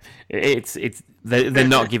 Yeah. They're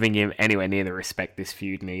not giving him anywhere near the respect this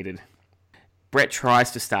feud needed. Brett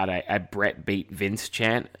tries to start a Brett beat Vince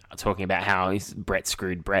chant, talking about how Brett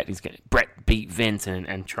screwed Brett. Brett beat Vince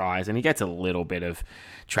and tries, and he gets a little bit of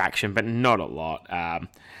traction, but not a lot. And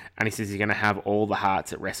he says he's going to have all the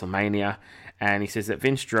hearts at WrestleMania, and he says that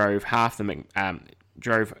Vince drove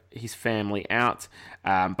drove his family out,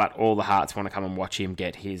 but all the hearts want to come and watch him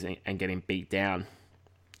get him beat down.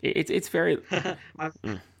 It's very.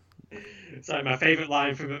 Sorry, my favourite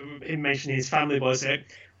line from him mentioning his family was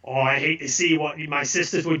 "Oh, I hate to see what my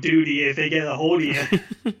sisters would do to you if they get a hold of you."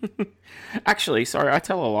 Actually, sorry, I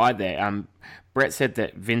tell a lie there. Brett said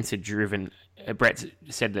that Vince has driven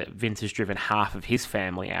half of his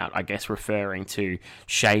family out, I guess referring to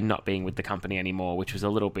Shane not being with the company anymore, which was a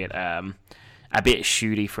little bit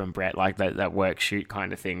shooty from Brett, like that work shoot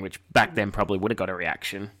kind of thing, which back then probably would have got a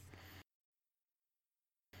reaction.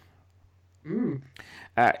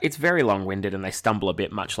 It's very long-winded, and they stumble a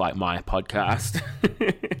bit, much like my podcast.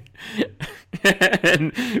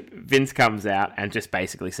 And Vince comes out and just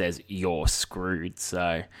basically says, "You're screwed."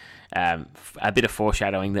 So, a bit of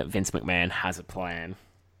foreshadowing that Vince McMahon has a plan.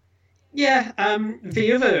 Yeah.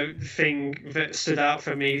 The other thing that stood out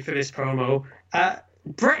for me for this promo,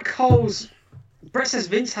 Brett says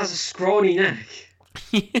Vince has a scrawny neck.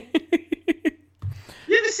 You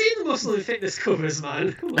ever seen the Muscle and Fitness covers,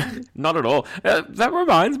 man? Come on. Not at all. That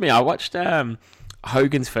reminds me, I watched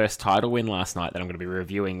Hogan's first title win last night that I'm going to be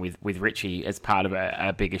reviewing with Richie as part of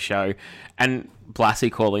a bigger show, and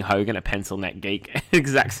Blassie calling Hogan a pencil neck geek.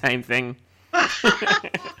 Exact same thing.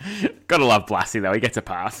 Gotta love Blassie though, he gets a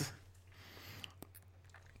pass.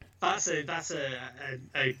 That's a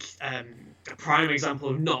prime example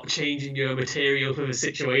of not changing your material for the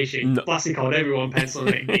situation. No. Blassie called everyone pencil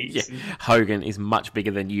neck geeks. Yeah. Hogan is much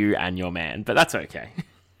bigger than you and your man, but that's okay.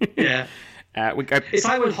 Yeah. We go. It's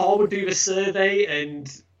like when Hall would do the survey and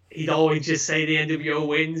he'd always just say the NWO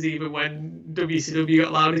wins even when WCW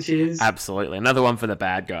got louder cheers. Absolutely. Another one for the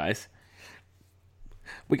bad guys.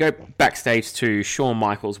 We go backstage to Shawn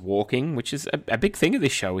Michaels walking, which is a big thing of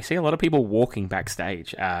this show. We see a lot of people walking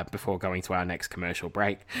backstage before going to our next commercial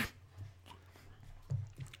break.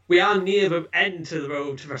 We are near the end to the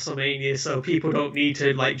road to WrestleMania, so people don't need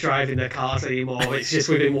to drive in their cars anymore. It's just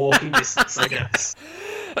within walking distance, I guess.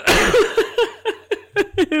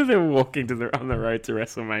 They're walking on the road to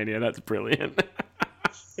WrestleMania. That's brilliant.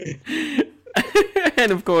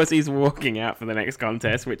 And of course, he's walking out for the next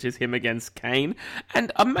contest, which is him against Kane.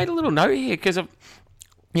 And I made a little note here because of,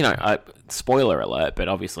 spoiler alert, but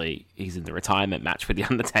obviously he's in the retirement match for The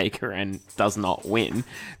Undertaker and does not win.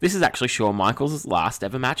 This is actually Shawn Michaels' last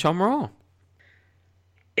ever match on Raw.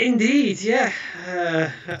 Indeed, yeah.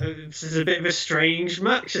 This is a bit of a strange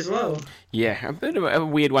match as well. Yeah, a bit of a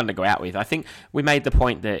weird one to go out with. I think we made the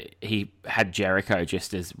point that he had Jericho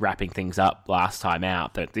just as wrapping things up last time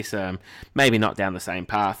out, but this maybe not down the same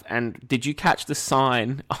path. And did you catch the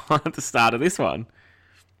sign at the start of this one?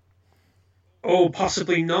 Oh,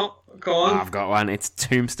 possibly not. Go on. I've got one. It's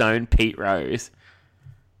Tombstone Pete Rose.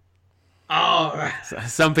 Oh, right. So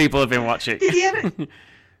some people have been watching. Did he ever...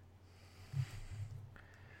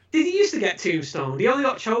 Did he used to get tombstoned? He only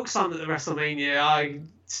got chokeslammed at the WrestleMania I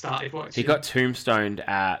started watching. He got tombstoned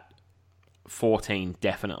at 14,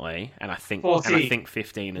 definitely, and I think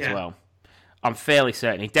 15 as well. I'm fairly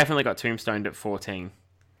certain he definitely got tombstoned at 14.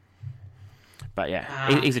 But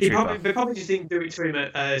yeah, he's a trooper. They probably just didn't do it to him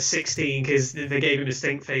at 16 because they gave him a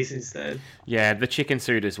stink face instead. Yeah, the chicken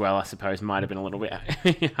suit as well, I suppose, might have been a little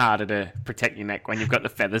bit harder to protect your neck when you've got the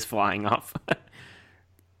feathers flying off.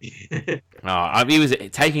 Oh, he was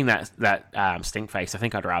taking that stink face. I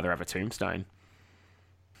think I'd rather have a tombstone.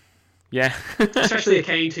 Yeah, especially a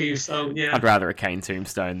Kane tombstone. Yeah, I'd rather a Kane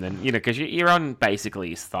tombstone than because you're on basically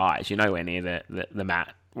his thighs. You're nowhere near the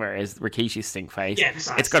mat. Whereas Rikishi's stink face,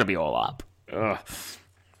 it's got to be all up. Ugh.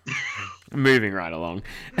 Moving right along.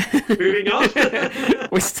 Moving on.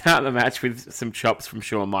 We start the match with some chops from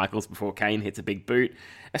Shawn Michaels before Kane hits a big boot,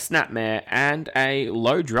 a snapmare, and a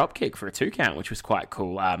low drop kick for a 2 count, which was quite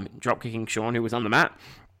cool. Drop kicking Shawn, who was on the mat,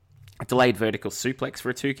 a delayed vertical suplex for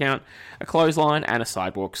a 2 count, a clothesline, and a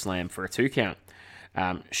sidewalk slam for a 2 count.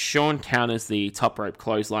 Shawn counters the top rope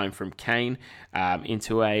clothesline from Kane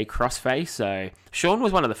into a crossface. So Shawn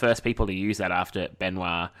was one of the first people to use that after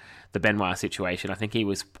the Benoit situation. I think he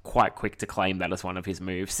was quite quick to claim that as one of his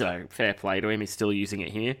moves, so fair play to him. He's still using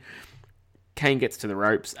it here. Kane gets to the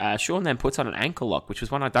ropes. Shawn then puts on an ankle lock, which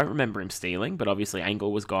was one I don't remember him stealing, but obviously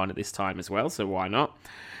Angle was gone at this time as well, so why not?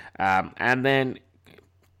 And then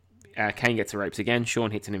Kane gets the ropes again.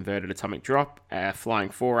 Shawn hits an inverted atomic drop, a flying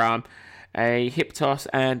forearm, a hip toss,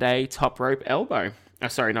 and a top rope elbow.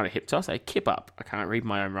 Sorry, not a hip toss, a kip up. I can't read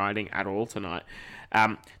my own writing at all tonight.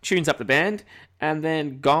 Tunes up the band, and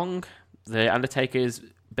then gong, the Undertaker's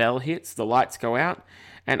bell hits, the lights go out,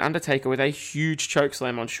 and Undertaker with a huge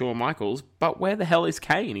chokeslam on Shawn Michaels. But where the hell is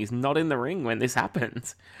Kane? He's not in the ring when this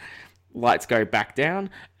happens. Lights go back down,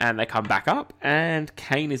 and they come back up, and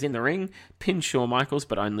Kane is in the ring, pins Shawn Michaels,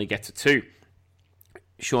 but only gets a 2.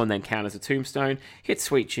 Shawn then counters a tombstone, hits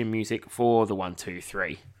Sweet Chin music for the 1, 2,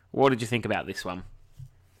 3. What did you think about this one?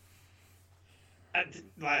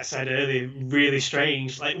 Like I said earlier, really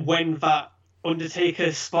strange. Like when that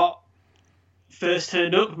Undertaker spot first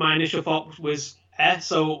turned up, my initial thought was,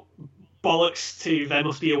 so bollocks to there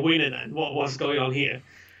must be a winner then. What was going on here?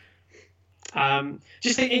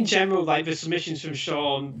 Just in general, like the submissions from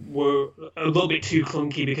Shawn were a little bit too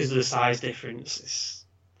clunky because of the size difference.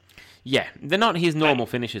 Yeah, they're not his normal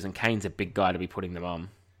finishes, and Kane's a big guy to be putting them on.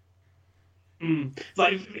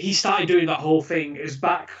 Like he started doing that whole thing. It was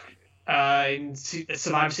back in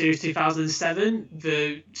Survivor Series 2007.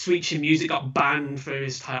 The Sweet Chin music got banned for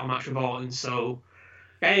his title match with Orton, so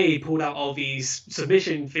he pulled out all these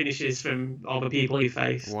submission finishes from all the people he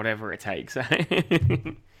faced. Whatever it takes.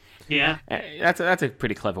 Yeah, that's a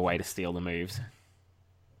pretty clever way to steal the moves.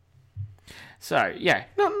 So, yeah,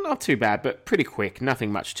 not too bad, but pretty quick,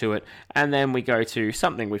 nothing much to it. And then we go to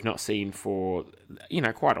something we've not seen for,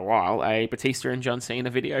 quite a while, a Batista and John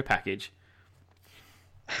Cena video package.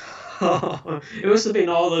 It must have been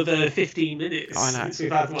all of 15 minutes since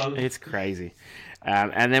we've had one. It's crazy.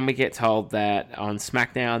 And then we get told that on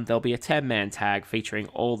SmackDown, there'll be a 10-man tag featuring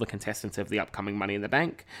all the contestants of the upcoming Money in the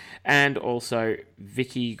Bank, and also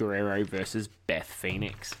Vicky Guerrero versus Beth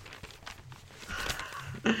Phoenix.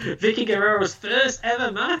 Vicky Guerrero's first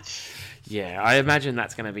ever match. Yeah, I imagine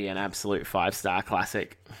that's going to be an absolute 5-star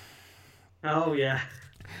classic. Oh, yeah.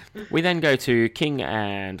 We then go to King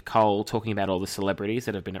and Cole talking about all the celebrities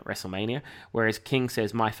that have been at WrestleMania, whereas King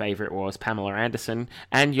says, my favourite was Pamela Anderson,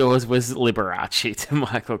 and yours was Liberace to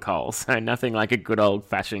Michael Cole. So nothing like a good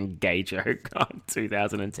old-fashioned gay joke on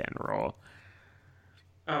 2010 Raw.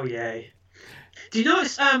 Oh, yay. Do you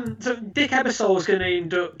notice so Dick Ebersol was going to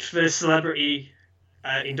induct the celebrity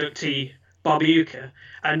inductee Bob Uecker,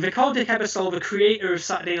 and they called Dick Ebersol the creator of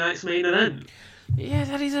Saturday Night's Main Event. Yeah,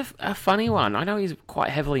 that is a funny one. I know he's quite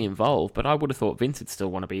heavily involved, but I would have thought Vince would still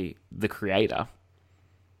want to be the creator.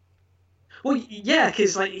 Well, yeah,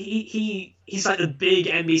 because like he's like the big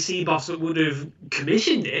NBC boss that would have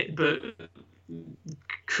commissioned it, but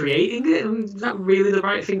creating it, is that really the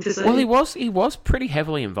right thing to say? Well, he was pretty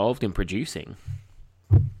heavily involved in producing.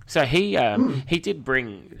 So he did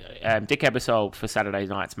bring Dick Ebersol for Saturday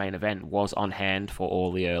night's main event was on hand for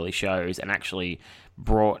all the early shows and actually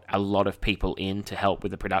brought a lot of people in to help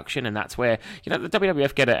with the production, and that's where the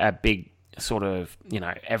WWF get a big sort of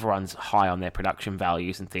everyone's high on their production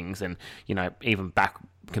values and things, and even back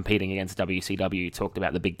competing against WCW talked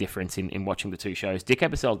about the big difference in watching the two shows. Dick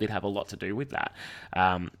Ebersol did have a lot to do with that.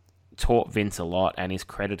 Taught Vince a lot and is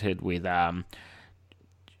credited with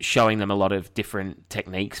showing them a lot of different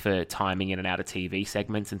techniques for timing in and out of TV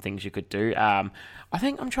segments and things you could do. I'm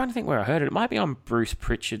trying to think where I heard it. It might be on Bruce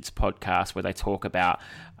Pritchard's podcast where they talk about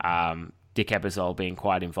Dick Ebersol being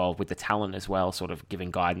quite involved with the talent as well, sort of giving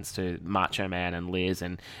guidance to Macho Man and Liz,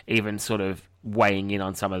 and even sort of weighing in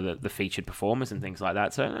on some of the featured performers and things like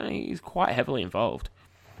that. So he's quite heavily involved.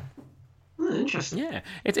 Interesting. Yeah,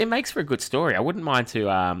 it makes for a good story. I wouldn't mind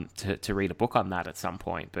to read a book on that at some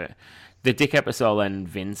point. But the Dick Ebersol and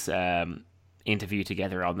Vince interview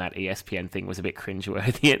together on that ESPN thing was a bit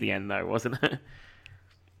cringeworthy at the end, though, wasn't it?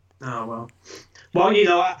 Oh, well. Well,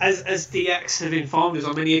 as DX have informed us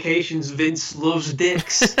on many occasions, Vince loves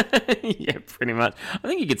dicks. Yeah, pretty much. I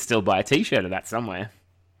think you could still buy a T-shirt of that somewhere.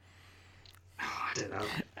 I don't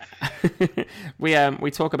know.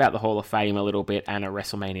 We talk about the Hall of Fame a little bit and a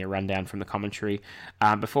WrestleMania rundown from the commentary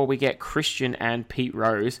before we get Christian and Pete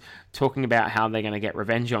Rose talking about how they're going to get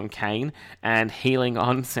revenge on Kane and healing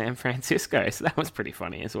on San Francisco. So that was pretty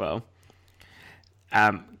funny as well.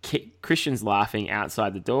 Christian's laughing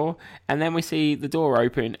outside the door, and then we see the door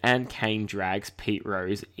open and Kane drags Pete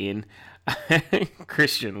Rose in.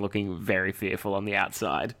 Christian looking very fearful on the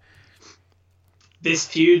outside. This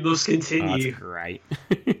feud must continue. Oh, that's great.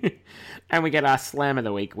 And we get our Slam of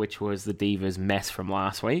the Week, which was the Divas mess from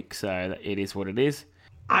last week, so it is what it is.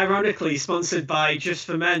 Ironically, sponsored by Just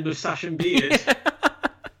for Men Moustache and Beard.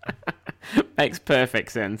 Makes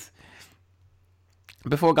perfect sense.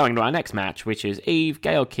 Before going to our next match, which is Eve,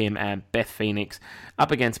 Gail Kim, and Beth Phoenix up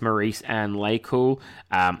against Maurice and LayCool.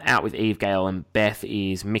 Out with Eve, Gail, and Beth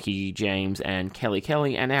is Mickie James and Kelly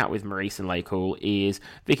Kelly, and out with Maurice and LayCool is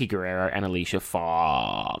Vicky Guerrero and Alicia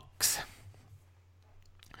Fox.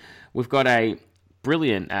 We've got a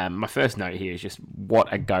brilliant... my first note here is just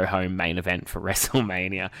what a go-home main event for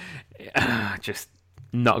WrestleMania. Just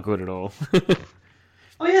not good at all.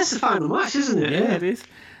 Oh, yeah, it's the final match, isn't it? Yeah, it is.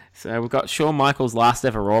 So we've got Shawn Michaels' last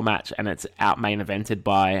ever Raw match, and it's out main evented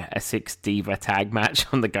by a 6-diva tag match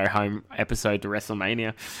on the Go Home episode to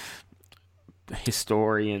WrestleMania.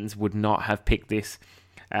 Historians would not have picked this.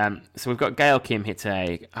 So we've got Gail Kim hits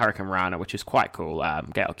a Hurricane Rana, which is quite cool.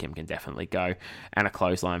 Gail Kim can definitely go, and a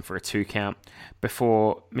clothesline for a 2 count.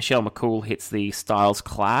 Before Michelle McCool hits the Styles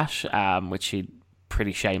Clash, which she'd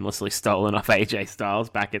pretty shamelessly stolen off AJ Styles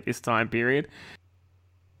back at this time period.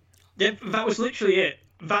 Yep, that was literally it.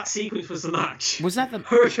 That sequence was the match. Was that the...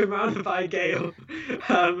 Hurricane Rana by Gail.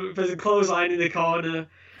 There's a clothesline in the corner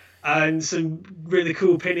and some really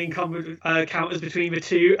cool pinning counters between the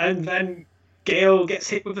two, and then Gail gets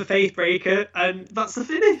hit with the Faith Breaker, and that's the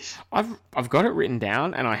finish. I've got it written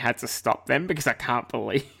down, and I had to stop them because I can't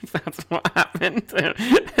believe that's what happened.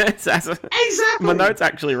 Exactly. My note's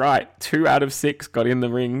actually right. 2 out of 6 got in the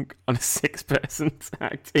ring on a 6-person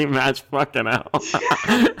tag team match. Fucking hell.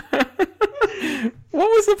 What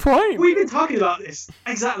was the point? We've been talking about this.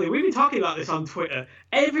 Exactly. We've been talking about this on Twitter.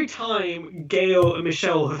 Every time Gail and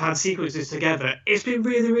Michelle have had sequences together, it's been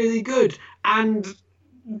really, really good. And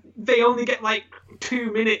they only get like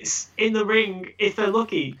 2 minutes in the ring if they're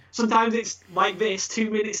lucky. Sometimes it's like this, 2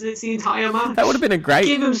 minutes, and it's the entire match. That would have been a great...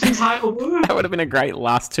 Give them some title work. That would have been a great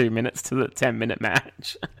last 2 minutes to the 10-minute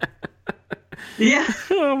match. Yeah.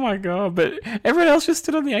 Oh my god, but everyone else just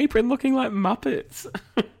stood on the apron looking like Muppets.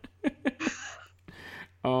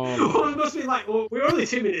 Well, it must be like, well, we're only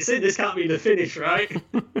 2 minutes in, this can't be the finish, right?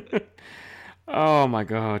 Oh my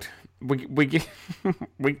god. We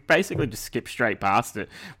basically just skip straight past it.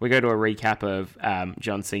 We go to a recap of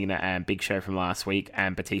John Cena and Big Show from last week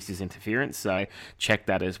and Batista's interference, so check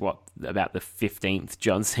that as about the 15th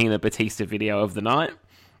John Cena Batista video of the night.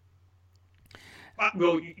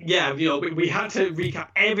 Well, yeah, we had to recap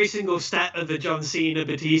every single step of the John Cena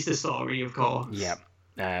Batista story, of course. Yep.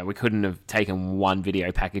 We couldn't have taken one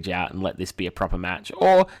video package out and let this be a proper match,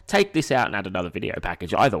 or take this out and add another video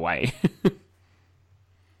package. Either way.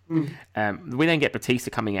 We then get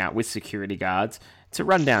Batista coming out with security guards to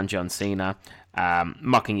run down John Cena,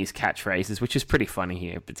 mocking his catchphrases, which is pretty funny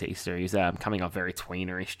here. Batista, he's coming off very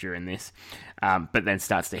tweenerish during this, but then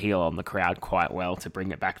starts to heel on the crowd quite well to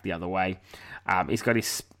bring it back the other way. He's got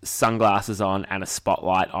his sunglasses on and a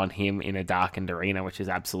spotlight on him in a darkened arena, which is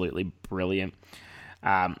absolutely brilliant.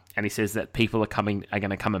 And he says that people are going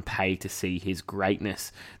to come and pay to see his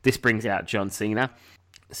greatness. This brings out John Cena.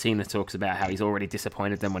 Cena talks about how he's already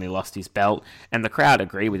disappointed them when he lost his belt, and the crowd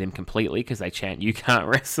agree with him completely because they chant, "You can't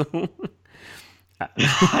wrestle."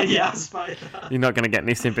 Yeah, I spotted that. You're not going to get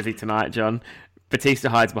any sympathy tonight, John. Batista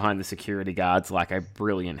hides behind the security guards like a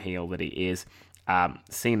brilliant heel that he is.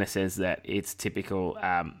 Cena says that it's typical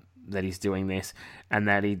that he's doing this and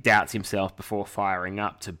that he doubts himself before firing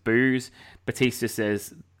up to boos. Batista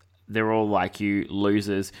says they're all like you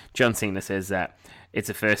losers. John Cena says that it's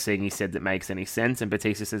the first thing he said that makes any sense, and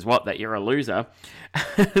Batista says, "What, that you're a loser?"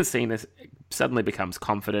 Cena suddenly becomes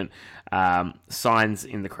confident. Signs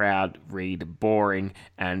in the crowd read "boring"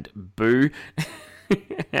 and "boo."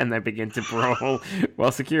 And they begin to brawl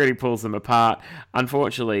while security pulls them apart.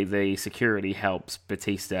 Unfortunately, the security helps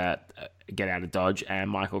Batista get out of Dodge, and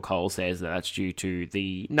Michael Cole says that that's due to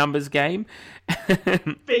the numbers game.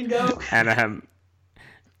 Bingo! And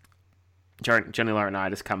Johnny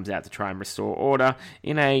Laurinaitis comes out to try and restore order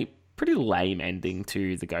in a pretty lame ending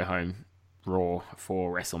to the go-home Raw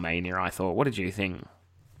for WrestleMania, I thought. What did you think?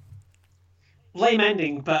 Lame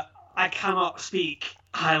ending, but I cannot speak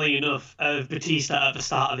highly enough of Batista at the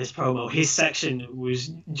start of this promo. His section was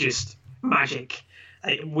just magic.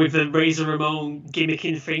 Like, with the Razor Ramon gimmick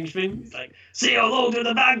infringement, like, "Say hello to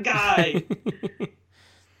the bad guy!"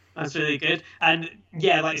 That's really good. And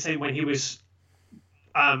yeah, like you say, when he was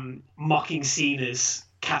mocking Cena's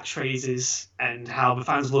catchphrases and how the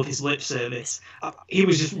fans love his lip service, he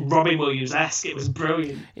was just Robin Williams-esque. It was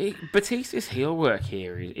brilliant. Batista's heel work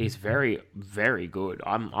here is very, very good.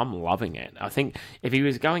 I'm loving it. I think if he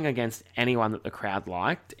was going against anyone that the crowd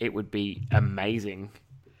liked, it would be amazing.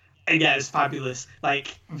 And yeah, it's fabulous.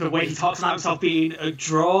 Like, the way he talks about himself being a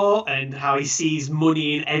draw and how he sees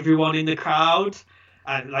money in everyone in the crowd.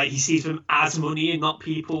 And like, he sees them as money and not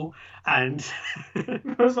people. And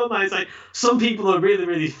there's one line, it's like, "Some people are really,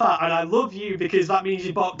 really fat, and I love you because that means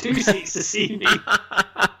you bought 2 seats to see me."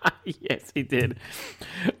 Yes, he did.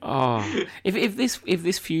 Oh, if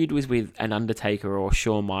this feud was with an Undertaker or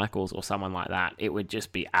Shawn Michaels or someone like that, it would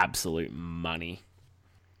just be absolute money.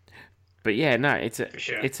 But yeah, no,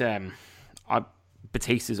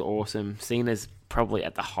 Batista's awesome. Cena's probably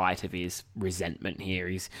at the height of his resentment here.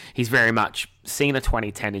 He's very much Cena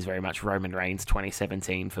 2010 is very much Roman Reigns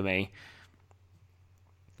 2017 for me.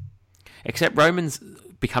 Except Roman's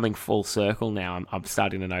becoming full circle now. I'm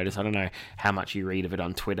starting to notice. I don't know how much you read of it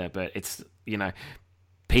on Twitter, but it's,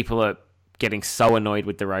 people are getting so annoyed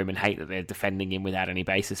with the Roman hate that they're defending him without any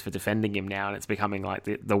basis for defending him now, and it's becoming like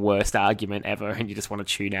the worst argument ever, and you just want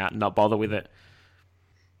to tune out and not bother with it.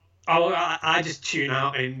 Oh, I just tune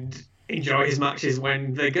out and enjoy his matches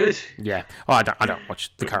when they're good. Yeah. Oh, I don't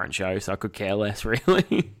watch the current show, so I could care less,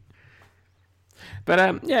 really.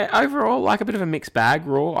 But, yeah, overall, like a bit of a mixed bag,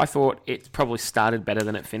 Raw. I thought it probably started better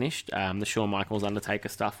than it finished. The Shawn Michaels Undertaker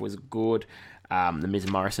stuff was good. The Miz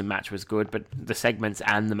Morrison match was good, but the segments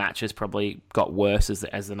and the matches probably got worse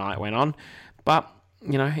as the night went on. But,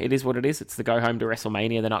 it is what it is. It's the go home to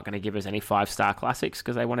WrestleMania. They're not going to give us any 5-star classics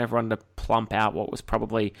because they want everyone to plump out what was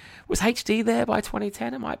HD there by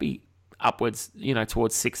 2010? It might be upwards,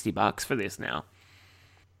 towards $60 for this now.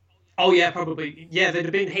 Oh, yeah, probably. Yeah, there'd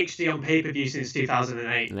have been HD on pay-per-view since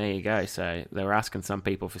 2008. There you go. So they were asking some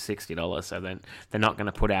people for $60, so then they're not going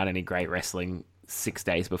to put out any great wrestling 6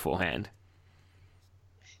 days beforehand.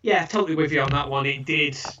 Yeah, totally with you on that one. It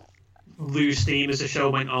did lose steam as the show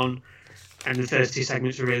went on, and the first 2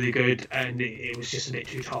 segments were really good, and it was just a bit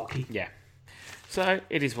too talky. Yeah. So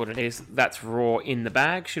it is what it is. That's Raw in the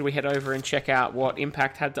bag. Should we head over and check out what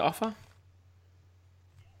Impact had to offer?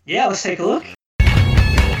 Yeah, let's take a look.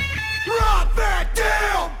 Drop that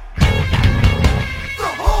down! The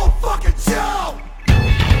whole fucking show!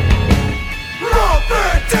 Drop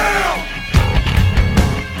that down!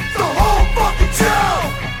 The whole fucking show!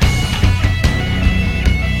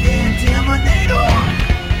 Intimidator!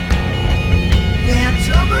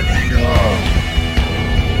 Intimidator!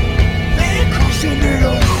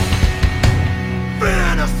 Incrucinator!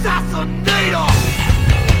 Fan assassinator!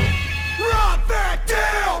 Drop that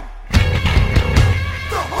down!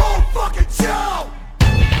 The whole fucking show!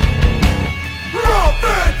 Drop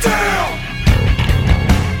that down!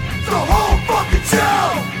 The whole fucking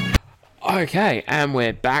show! Okay, and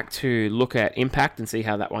we're back to look at Impact and see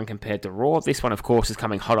how that one compared to Raw. This one, of course, is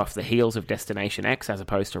coming hot off the heels of Destination X as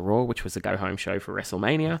opposed to Raw, which was the go-home show for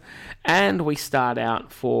WrestleMania. And we start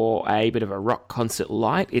out for a bit of a rock concert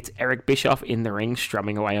light. It's Eric Bischoff in the ring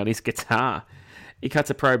strumming away on his guitar. He cuts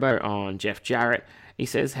a promo on Jeff Jarrett. He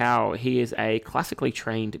says how he is a classically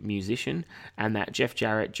trained musician and that Jeff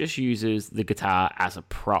Jarrett just uses the guitar as a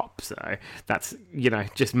prop. So that's,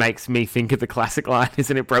 just makes me think of the classic line,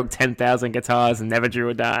 isn't it? Broke 10,000 guitars and never drew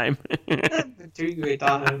a dime. Drew a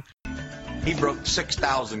dime. He broke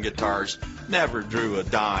 6,000 guitars, never drew a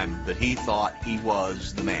dime, but he thought he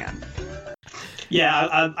was the man.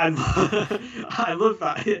 Yeah, I love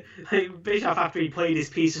that. Like, Bischoff, after he played his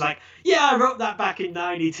piece, was like, yeah, I wrote that back in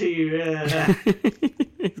 92.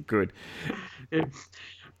 It's good.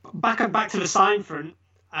 Back to the sign front.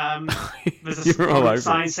 There's You're all over a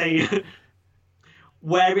sign saying,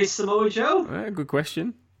 where is Samoa Joe? Good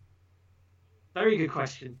question. Very good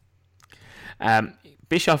question.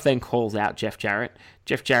 Bischoff then calls out Jeff Jarrett.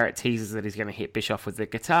 Jeff Jarrett teases that he's going to hit Bischoff with the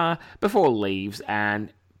guitar before leaves,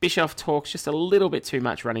 and Bischoff talks just a little bit too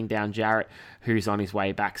much, running down Jarrett, who's on his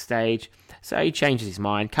way backstage. So he changes his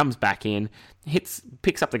mind, comes back in,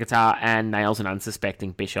 picks up the guitar, and nails an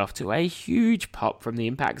unsuspecting Bischoff to a huge pop from the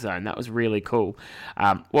Impact Zone. That was really cool.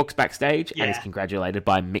 Walks backstage and is congratulated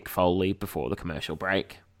by Mick Foley before the commercial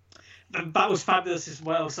break. That was fabulous as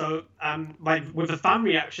well. So, with the fan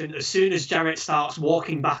reaction, as soon as Jarrett starts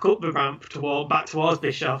walking back up the ramp back towards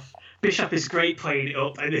Bischoff, Bischoff is great playing it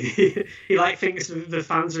up, and he thinks the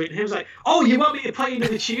fans are in. He was like, "Oh, you want me to play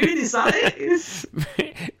another tune? Is that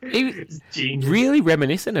it?" He really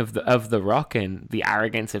reminiscent of the Rock and the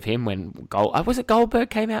arrogance of him when was it Goldberg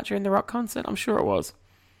came out during the Rock concert? I'm sure it was.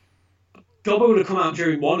 Goldberg would have come out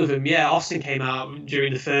during one of them. Yeah, Austin came out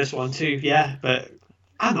during the first one too. Yeah, but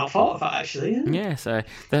I've not thought of that actually. Yeah, so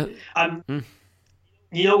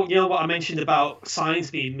you know what I mentioned about signs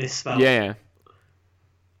being misspelled. Yeah.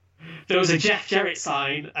 There was a Jeff Jarrett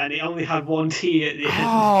sign, and it only had one T at the end.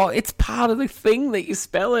 Oh, it's part of the thing that you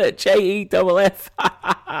spell it. JEFF.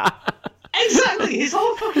 Exactly. His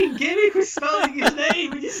whole fucking gimmick was spelling his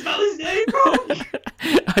name, and you spell his name wrong.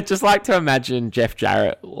 I just like to imagine Jeff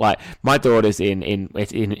Jarrett. Like, my daughter's in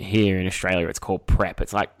here in Australia. It's called prep.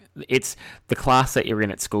 It's the class that you're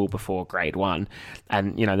in at school before grade 1,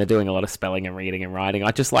 and they're doing a lot of spelling and reading and writing.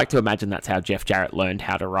 I just like to imagine that's how Jeff Jarrett learned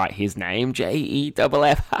how to write his name,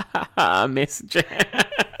 JEFF. Miss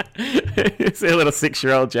It's a little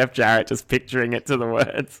 6-year-old Jeff Jarrett just picturing it to the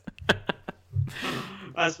words.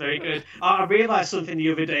 That's very good. I realised something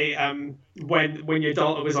the other day. When your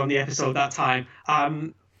daughter was on the episode that time,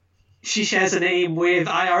 she shares a name with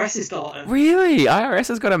IRS's daughter. Really? IRS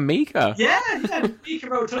has got a Mika? Yeah, Mika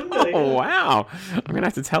Rotunda. Oh, wow. I'm going to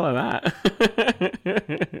have to tell her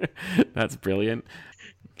that. That's brilliant.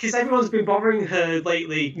 Because everyone's been bothering her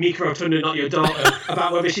lately, Mika Rotunda, not your daughter,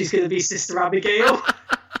 about whether she's going to be Sister Abigail.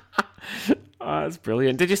 Oh, that's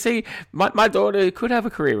brilliant. Did you see, my daughter could have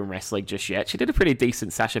a career in wrestling just yet. She did a pretty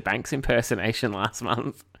decent Sasha Banks impersonation last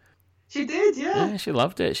month. She did, yeah. Yeah, she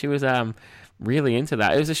loved it. She was really into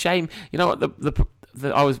that. It was a shame. You know what?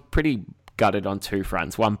 I was pretty gutted on two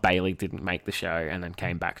fronts. One, Bayley didn't make the show and then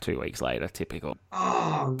came back 2 weeks later. Typical.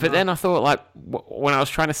 Oh, but then I thought, when I was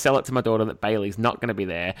trying to sell it to my daughter that Bayley's not going to be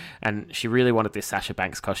there, and she really wanted this Sasha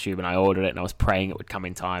Banks costume, and I ordered it, and I was praying it would come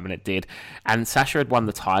in time, and it did. And Sasha had won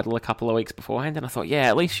the title a couple of weeks beforehand, and I thought, yeah,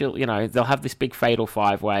 at least they'll have this big fatal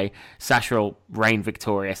 5-way. Sasha will reign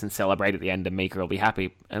victorious and celebrate at the end, and Mika will be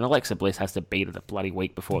happy. And Alexa Bliss has to beat her the bloody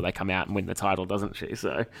week before they come out and win the title, doesn't she?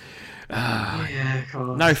 So, yeah, of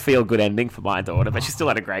course. No feel-good ending for my daughter, but she still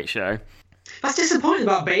had a great show. That's disappointing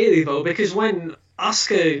about Bayley, though, because when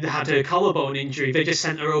Asuka had her collarbone injury, they just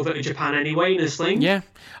sent her over to Japan anyway in a sling. Yeah,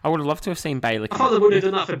 I would have loved to have seen Bayley. I thought they would have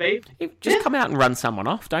done that for Bayley. Just come out and run someone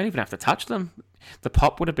off. Don't even have to touch them. The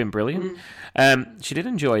pop would have been brilliant. She did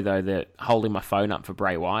enjoy, though, the holding my phone up for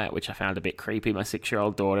Bray Wyatt, which I found a bit creepy. My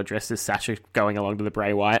 6-year-old daughter dressed as Sasha going along to the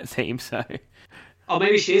Bray Wyatt theme, so... Oh,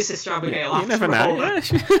 maybe she is Sister Abigail. You never know. Yeah.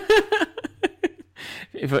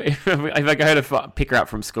 If I go to pick her up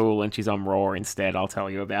from school and she's on Raw instead, I'll tell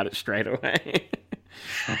you about it straight away.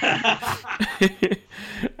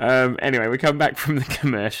 Anyway, we come back from the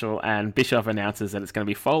commercial and Bischoff announces that it's going to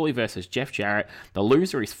be Foley versus Jeff Jarrett. The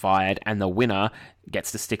loser is fired and the winner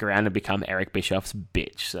gets to stick around and become Eric Bischoff's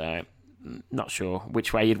bitch. So, not sure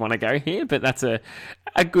which way you'd want to go here, but that's a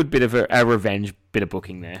good bit of a revenge bit of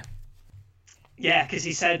booking there. Yeah, because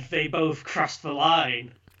he said they both crossed the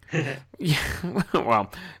line. Yeah,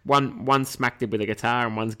 well, one smacked him with a guitar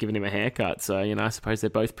and one's giving him a haircut, so, I suppose they're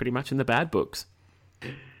both pretty much in the bad books.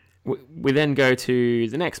 We then go to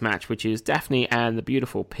the next match, which is Daphne and the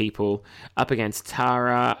Beautiful People up against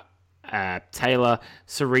Tara, Taylor,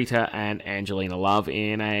 Sarita, and Angelina Love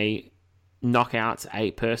in a Knockouts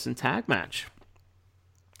 8-person tag match.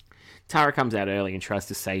 Tara comes out early and tries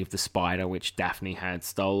to save the spider, which Daphne had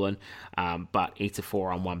stolen, but eats a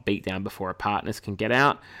 4-on-1 beatdown before her partners can get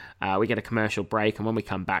out. We get a commercial break, and when we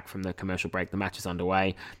come back from the commercial break, the match is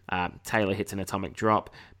underway. Taylor hits an atomic drop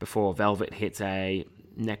before Velvet hits a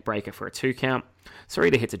neck breaker for a 2 count.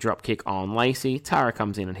 Sarita hits a drop kick on Lacey. Tara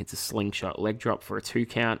comes in and hits a slingshot leg drop for a 2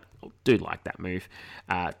 count. Do like that move.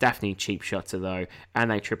 Daphne cheap shots her though,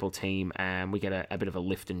 and they triple team, and we get a bit of a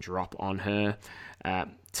lift and drop on her.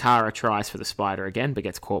 Tara tries for the spider again, but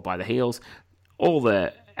gets caught by the heels. All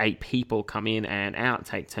the 8 people come in and out,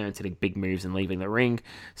 take turns hitting big moves and leaving the ring.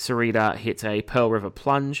 Sarita hits a Pearl River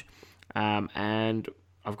plunge, and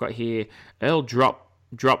I've got here Earl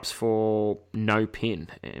drops for no pin.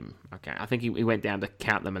 Okay, I think he went down to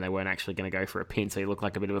count them and they weren't actually going to go for a pin, so he looked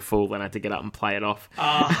like a bit of a fool and had to get up and play it off.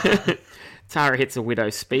 Tara hits a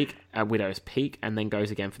Widow's Peak, and then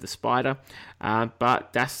goes again for the spider.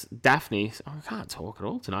 But Daphne, I can't talk at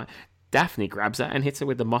all tonight. Daphne grabs her and hits her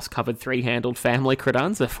with the moss-covered 3-handled family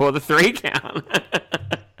credenza for the 3 count.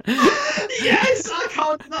 Yes, I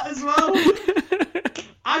can't do that as well.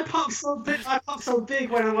 I popped so big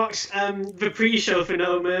when I watched the pre-show for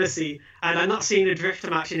No Mercy, and I've not seen a Drifter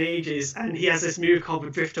match in ages, and he has this move called the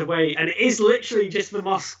Drifter Way, and it is literally just the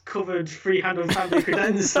moss-covered 3-handled family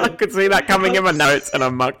credenza. I could see that coming in my notes, and I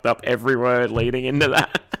mucked up every word leading into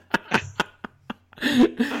that.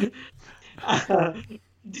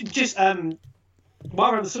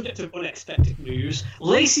 While we're on the subject of unexpected moves,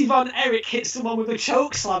 Lacey Von Erich hits someone with a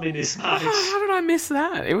choke slam in this match. How did I miss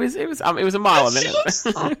that? It was a mile a minute.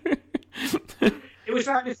 It was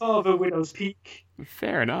right before the Widow's Peak.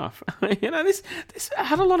 Fair enough. This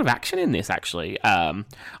had a lot of action in this, actually. I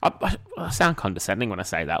sound condescending when I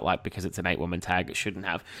say that, like, because it's an 8-woman tag, it shouldn't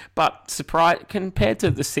have. But compared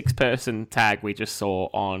to the 6-person tag we just saw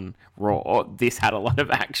on Raw, this had a lot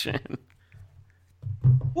of action.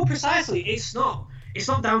 Well, precisely. It's not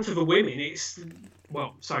down to the women. It's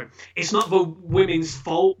not the women's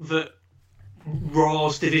fault that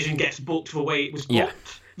Raw's division gets booked the way it was booked. Yeah.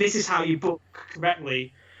 This is how you book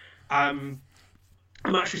correctly. A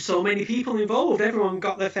match with so many people involved. Everyone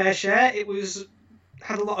got their fair share. It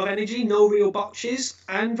had a lot of energy, no real botches,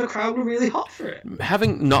 and the crowd were really hot for it.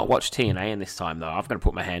 Having not watched TNA in this time, though, I've got to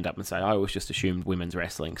put my hand up and say I always just assumed women's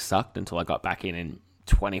wrestling sucked until I got back in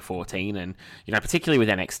 2014, and particularly with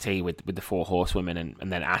NXT with the 4 horsewomen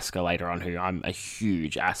and then Asuka later on, who I'm a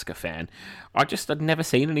huge Asuka fan. I'd never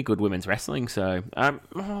seen any good women's wrestling, so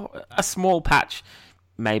a small patch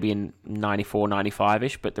maybe in 94,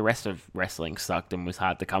 95-ish, but the rest of wrestling sucked and was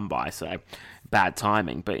hard to come by, so bad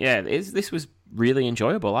timing. But yeah, this was really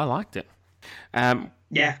enjoyable. I liked it.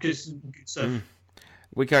 Yeah, because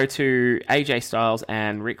we go to AJ Styles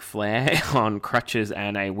and Ric Flair on crutches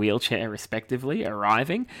and a wheelchair, respectively,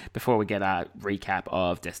 arriving before we get a recap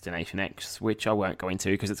of Destination X, which I won't go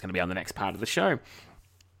into because it's going to be on the next part of the show.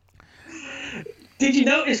 Did you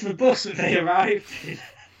notice the bus that they arrived in?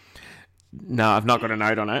 No, I've not got a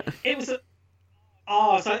note on it. It was it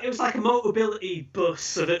was like a mobility bus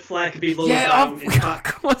so that Flair could be lowered down. Of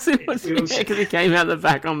course it was, because he came out the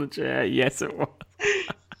back on the chair. Yes, it was.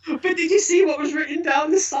 But did you see what was written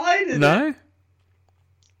down the side of it?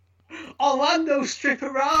 Orlando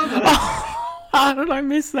Stripperama. Oh, how did I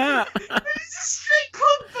miss that? It's a strip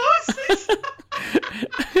club bus.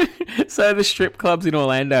 So the strip clubs in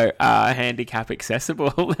Orlando are handicap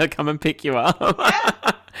accessible. They'll come and pick you up. Yeah.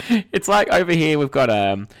 It's like over here we've got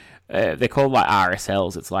they're called like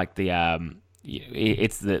RSLs. It's like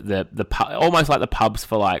it's the almost like the pubs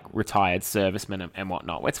for like retired servicemen and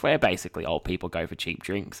whatnot. It's where basically old people go for cheap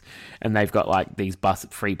drinks, and they've got like these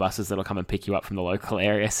free buses that'll come and pick you up from the local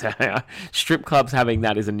area. So strip clubs having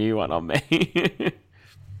that is a new one on me.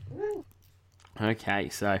 Okay,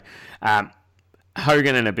 so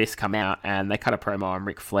Hogan and Abyss come out and they cut a promo on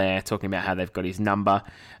Ric Flair talking about how they've got his number,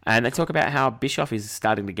 and they talk about how Bischoff is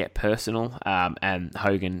starting to get personal, and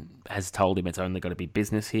Hogan has told him it's only got to be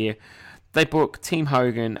business here. They book Team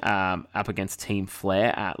Hogan up against Team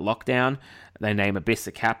Flair at Lockdown. They name Abyss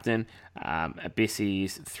the captain. Abyss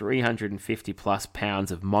is 350 plus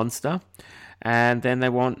pounds of monster, and then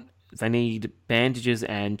they need bandages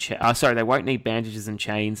and they won't need bandages and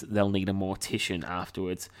chains. They'll need a mortician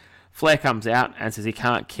afterwards. Flair comes out and says he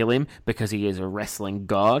can't kill him because he is a wrestling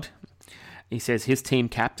god. He says his team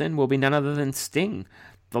captain will be none other than Sting.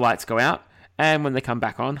 The lights go out, and when they come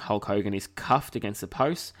back on, Hulk Hogan is cuffed against the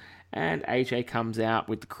posts, and AJ comes out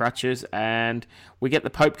with the crutches, and we get the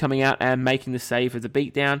Pope coming out and making the save of the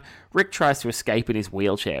beatdown. Rick tries to escape in his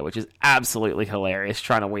wheelchair, which is absolutely hilarious,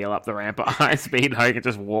 trying to wheel up the ramp at high speed. Hogan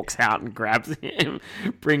just walks out and grabs him,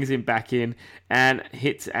 brings him back in, and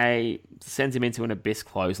sends him into an Abyss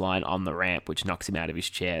clothesline on the ramp, which knocks him out of his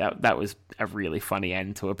chair. That was a really funny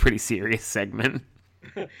end to a pretty serious segment.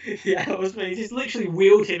 Yeah, it was. He just literally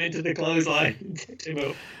wheeled him into the clothesline and tipped him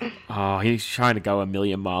up. Oh, he's trying to go a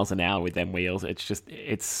million miles an hour with them wheels.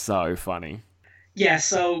 It's so funny. Yeah,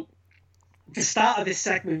 so the start of this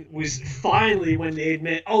segment was finally when they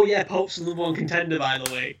admit, oh yeah, Pope's the number one contender, by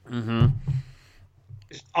the way. Mm-hmm.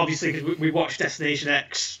 Obviously, because we watched Destination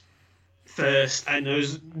X first, and there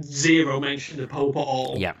was zero mention of Pope at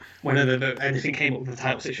all. Yeah. Whenever anything came up with the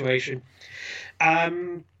title situation.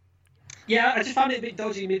 Yeah, I just found it a bit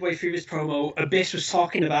dodgy midway through this promo. Abyss was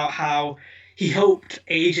talking about how he hoped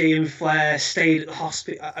AJ and Flair stayed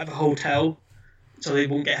at the hotel so they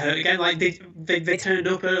wouldn't get hurt again. Like, they turned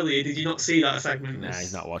up earlier. Did you not see that segment? No,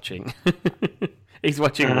 he's not watching. He's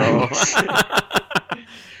watching Raw.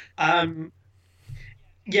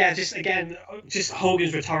 Yeah, just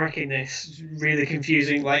Hogan's rhetoric in this is really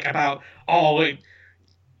confusing. Like, about,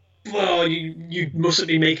 well, you mustn't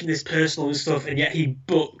be making this personal and stuff, and yet he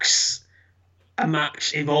books a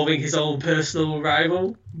match involving his own personal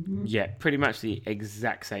rival. Yeah, pretty much the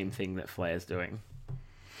exact same thing that Flair's doing.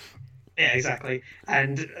 Yeah, exactly.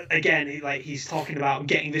 And again, he's talking about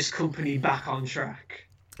getting this company back on track.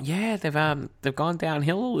 Yeah, they've gone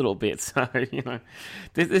downhill a little bit, so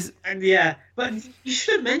this. And yeah, but you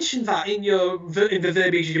should have mentioned that in the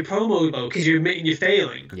verbiage of your promo though, because you're admitting you're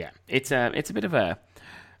failing. Yeah, it's a bit of a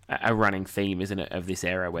running theme, isn't it, of this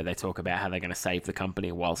era where they talk about how they're going to save the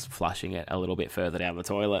company whilst flushing it a little bit further down the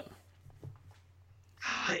toilet.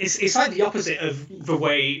 It's like the opposite of the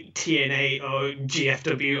way TNA or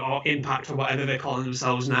GFW or Impact or whatever they're calling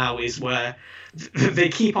themselves now is, where they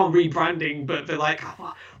keep on rebranding, but they're like,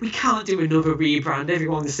 we can't do another rebrand.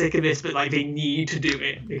 Everyone's sick of this, but like they need to do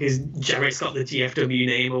it because Jarrett's got the GFW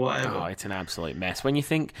name or whatever. Oh, it's an absolute mess. When you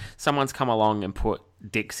think someone's come along and put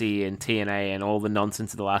Dixie and TNA and all the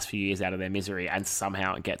nonsense of the last few years out of their misery, and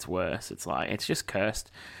somehow it gets worse, it's like, it's just cursed.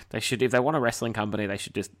 They should, if they want a wrestling company, they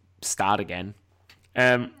should just start again.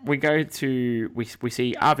 We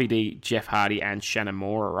see RVD, Jeff Hardy, and Shannon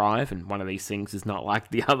Moore arrive, and one of these things is not like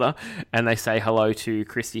the other, and they say hello to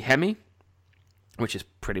Christy Hemme, which is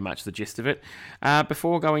pretty much the gist of it,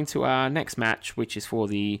 before going to our next match, which is for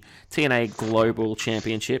the TNA Global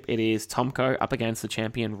Championship. It is Tomko up against the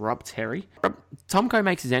champion Rob Terry. Tomko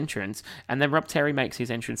makes his entrance, and then Rob Terry makes his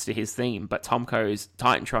entrance to his theme, but Tomko's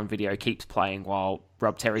Titantron video keeps playing while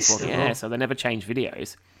Rob Terry's walking in there, so they never change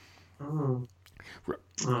videos.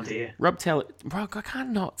 Oh dear. I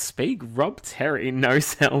can't not speak. Rob Terry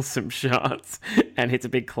no-sells some shots and hits a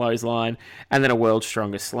big clothesline, and then a World's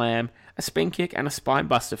Strongest Slam, a spin kick, and a spine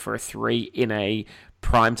buster for a 3 in a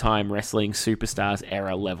primetime wrestling superstars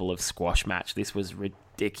era level of squash match. This was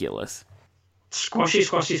ridiculous. Squashy,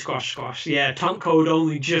 squashy, squash, squash. Yeah, Tomko had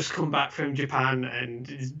only just come back from Japan and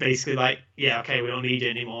is basically like, yeah, okay, we don't need you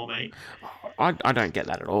anymore, mate. I don't get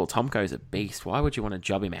that at all. Tomko's a beast. Why would you want to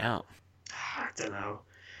job him out? I don't know.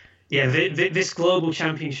 Yeah, this global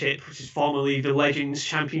championship, which is formerly the Legends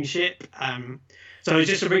Championship, so it was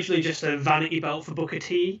just originally just a vanity belt for Booker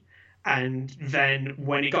T, and then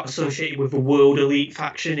when it got associated with the World Elite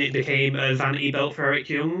faction, it became a vanity belt for Eric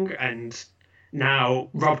Young, and now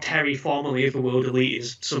Rob Terry, formerly of the World Elite,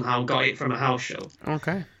 has somehow got it from a house show.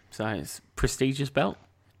 Okay, so it's a prestigious belt.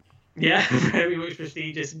 Yeah, very much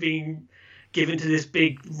prestigious, being given to this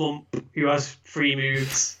big lump who has 3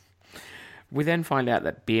 moves. We then find out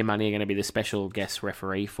that Beer Money are going to be the special guest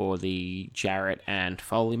referee for the Jarrett and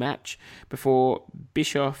Foley match before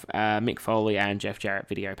Bischoff, Mick Foley, and Jeff Jarrett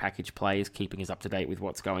video package plays, keeping us up to date with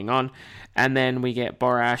what's going on. And then we get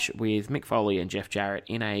Borash with Mick Foley and Jeff Jarrett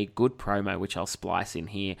in a good promo, which I'll splice in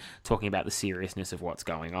here, talking about the seriousness of what's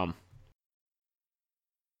going on.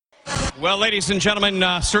 Well, ladies and gentlemen,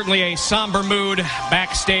 certainly a somber mood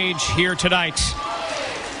backstage here tonight.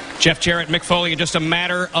 Jeff Jarrett, Mick Foley, in just a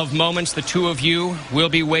matter of moments, the two of you will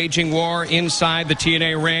be waging war inside the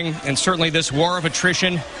TNA ring, and certainly this war of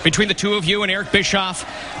attrition between the two of you and Eric Bischoff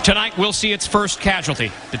tonight will see its first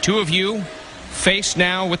casualty. The two of you face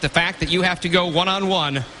now with the fact that you have to go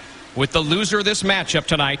one-on-one with the loser of this matchup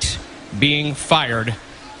tonight being fired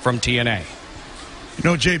from TNA. You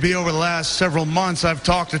know, JB, over the last several months, I've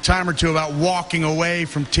talked a time or two about walking away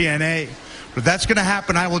from TNA. But if that's going to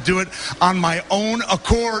happen, I will do it on my own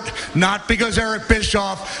accord, not because Eric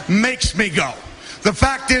Bischoff makes me go. The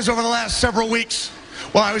fact is, over the last several weeks,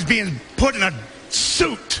 while I was being put in a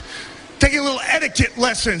suit taking a little etiquette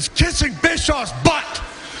lessons, kissing Bischoff's butt.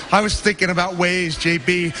 I was thinking about ways,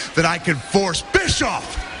 JB, that I could force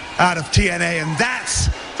Bischoff out of TNA, and that's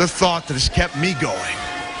the thought that has kept me going.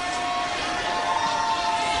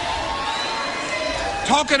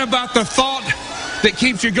 Talking about the thought that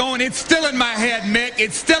keeps you going, it's still in my head, Mick.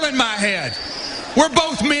 It's still in my head. We're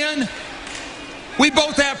both men. We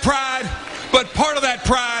both have pride, but part of that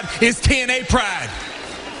pride is TNA pride.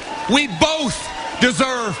 We both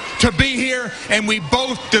deserve to be here, and we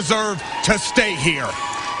both deserve to stay here.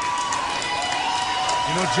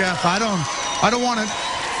 You know, Jeff, I don't want to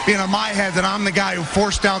be in my head that I'm the guy who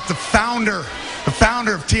forced out the founder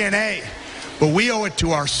of TNA. But we owe it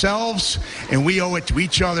to ourselves, and we owe it to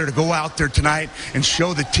each other to go out there tonight and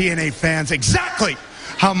show the TNA fans exactly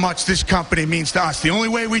how much this company means to us. The only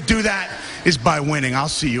way we do that is by winning. I'll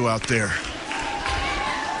see you out there.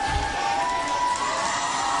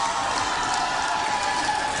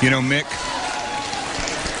 You know, Mick,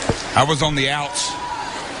 I was on the outs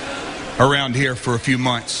around here for a few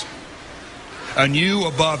months. And you,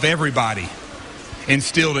 above everybody,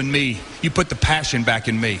 instilled in me, you put the passion back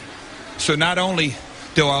in me. So not only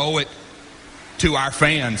do I owe it to our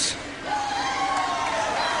fans,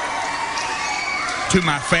 to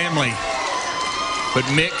my family, but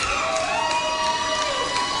Mick,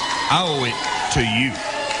 I owe it to you.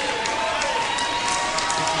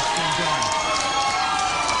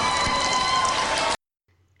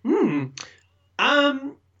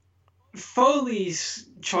 Foley's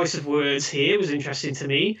choice of words here was interesting to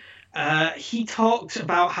me. He talked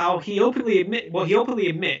about how he openly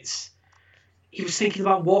admits he was thinking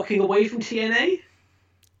about walking away from TNA.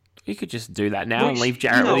 You could just do that now and leave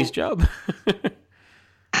Jarrett with his job.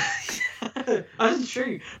 That's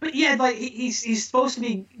true. But yeah, like he's supposed to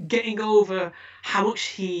be getting over how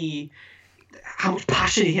much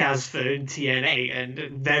passion he has for TNA,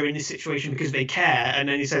 and they're in this situation because they care. And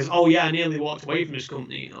then he says, "Oh yeah, I nearly walked away from this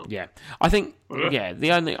company." You know? Yeah, I think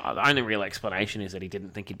the only real explanation is that he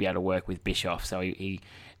didn't think he'd be able to work with Bischoff, so he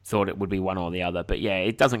thought it would be one or the other. But yeah,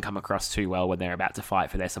 it doesn't come across too well when they're about to fight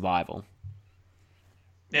for their survival.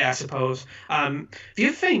 Yeah, I suppose. The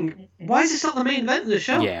other thing, why is this not the main event of the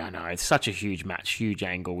show? Yeah, I know. It's such a huge match, huge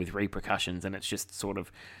angle with repercussions, and it's just sort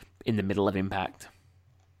of in the middle of Impact.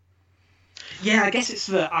 Yeah, I guess it's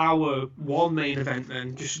the hour one main event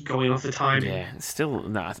then, just going off the timing. Yeah, still,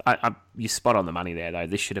 no, you spot on the money there, though.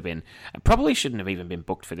 This should have been, probably shouldn't have even been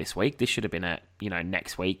booked for this week. This should have been a,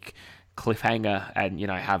 next week cliffhanger, and,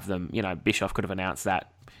 have them, Bischoff could have announced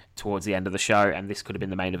that towards the end of the show, and this could have been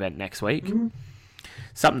the main event next week. Mm-hmm.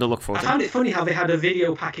 Something to look forward to. I found it funny how they had a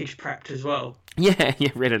video package prepped as well. Yeah,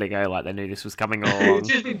 ready to go, like they knew this was coming all along.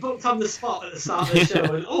 Just been booked on the spot at the start of the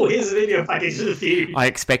show, and here's a video package for the feud. I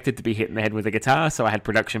expected to be hit in the head with a guitar, so I had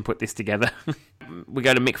production put this together. We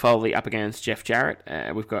go to Mick Foley up against Jeff Jarrett.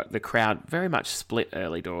 We've got the crowd very much split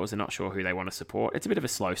early doors. They're not sure who they want to support. It's a bit of a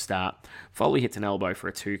slow start. Foley hits an elbow for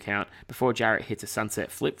a 2 count. Before Jarrett hits a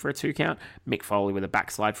sunset flip for a 2 count, Mick Foley with a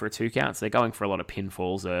backslide for a 2 count. So they're going for a lot of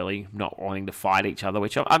pinfalls early, not wanting to fight each other,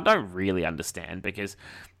 which I don't really understand because,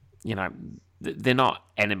 they're not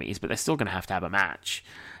enemies, but they're still going to have a match.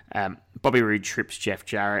 Bobby Roode trips Jeff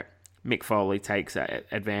Jarrett. Mick Foley takes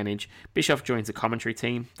advantage. Bischoff joins the commentary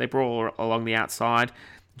team. They brawl along the outside.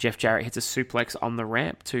 Jeff Jarrett hits a suplex on the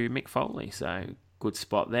ramp to Mick Foley, so good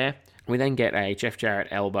spot there. We then get a Jeff Jarrett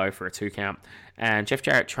elbow for a 2 count, and Jeff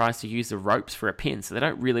Jarrett tries to use the ropes for a pin, so they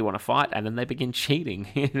don't really want to fight, and then they begin cheating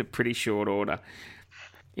in a pretty short order.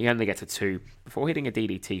 He only gets a 2 before hitting a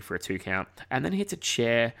DDT for a 2 count, and then hits a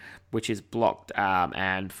chair, which is blocked,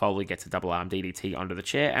 and Foley gets a double arm DDT onto the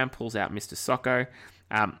chair and pulls out Mr. Socko.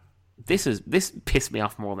 This pissed me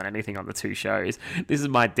off more than anything on the 2 shows. This is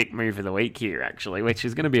my dick move of the week here, actually, which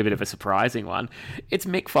is going to be a bit of a surprising one. It's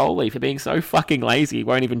Mick Foley for being so fucking lazy he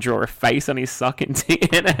won't even draw a face on his sock in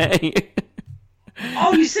TNA.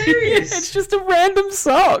 Oh, you serious? Yeah, it's just a random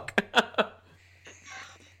sock.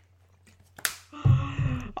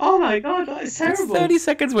 Oh my god, that is terrible. It's 30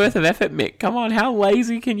 seconds worth of effort, Mick. Come on, how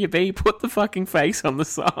lazy can you be? Put the fucking face on the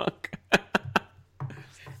sock.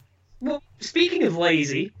 Well, speaking of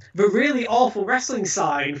lazy, the really awful wrestling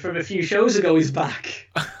sign from a few shows ago is back.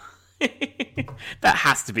 That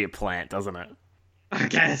has to be a plant, doesn't it? I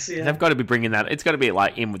guess, yeah. They've got to be bringing that. It's got to be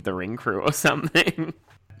like in with the ring crew or something.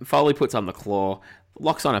 Foley puts on the claw,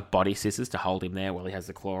 locks on a body scissors to hold him there while he has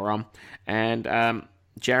the claw on, and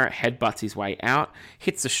Jarrett headbutts his way out,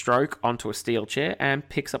 hits a stroke onto a steel chair, and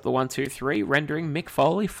picks up the 1-2-3, rendering Mick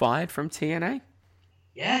Foley fired from TNA.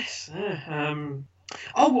 Yes.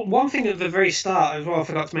 One thing at the very start as well, I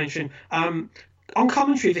forgot to mention. on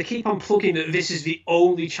commentary, they keep on plugging that this is the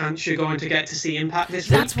only chance you're going to get to see Impact this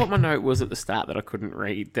week. That's what my note was at the start that I couldn't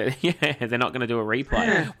read. That they're not going to do a replay.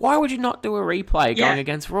 Yeah. Why would you not do a replay going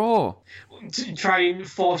against Raw? To try and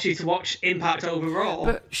force you to watch Impact over Raw.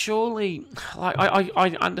 But surely, like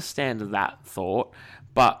I understand that thought.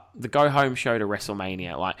 But the go-home show to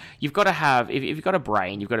WrestleMania, like, you've got to have... If you've got a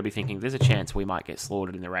brain, you've got to be thinking, there's a chance we might get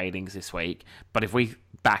slaughtered in the ratings this week. But if we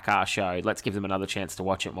back our show, let's give them another chance to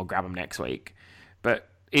watch it and we'll grab them next week. But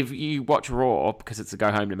if you watch Raw, because it's a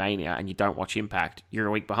go-home to Mania, and you don't watch Impact, you're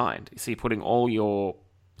a week behind. So you're putting all your...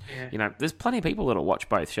 Yeah. You know, there's plenty of people that'll watch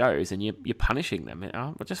both shows, and you're punishing them.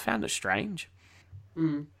 I just found it strange.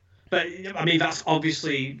 But, I mean, that's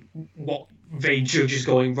obviously what they judge as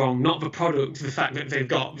going wrong, not the product, the fact that they've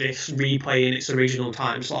got this replay in its original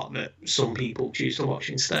time slot that some people choose to watch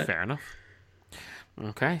instead. Fair enough.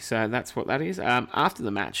 Okay, so that's what that is. After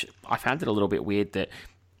the match, I found it a little bit weird that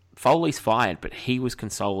Foley's fired, but he was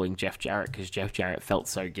consoling Jeff Jarrett because Jeff Jarrett felt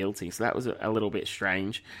so guilty. So that was a little bit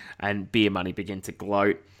strange. And Beer Money began to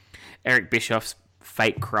gloat. Eric Bischoff's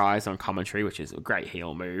fake cries on commentary, which is a great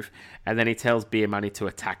heel move. And then he tells Beer Money to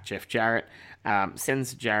attack Jeff Jarrett,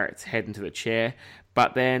 sends Jarrett's head into the chair.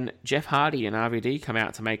 But then Jeff Hardy and RVD come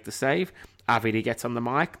out to make the save. RVD gets on the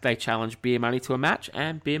mic. They challenge Beer Money to a match,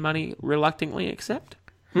 and Beer Money reluctantly accept.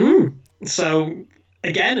 So,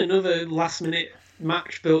 again, another last-minute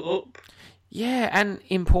match built up. Yeah, and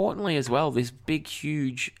importantly as well, this big,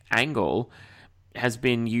 huge angle has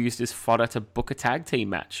been used as fodder to book a tag team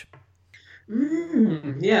match.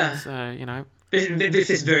 Yeah. So, you know... This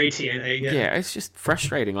is very TNA, yeah, it's just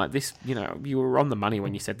frustrating. Like this, you know, you were on the money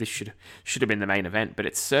when you said this should have been the main event, but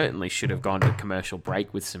it certainly should have gone to commercial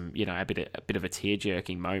break with some, you know, a bit of a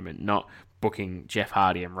tear-jerking moment, not booking Jeff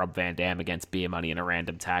Hardy and Rob Van Dam against Beer Money in a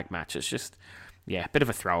random tag match. It's just, yeah, a bit of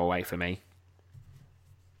a throwaway for me.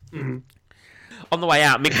 On the way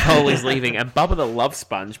out, Mick Foley's leaving, and Bubba the Love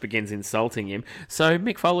Sponge begins insulting him, so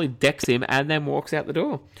Mick Foley decks him and then walks out the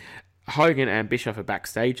door. Hogan and Bischoff are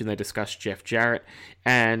backstage and they discuss Jeff Jarrett,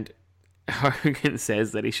 and Hogan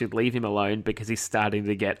says that he should leave him alone because he's starting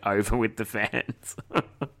to get over with the fans.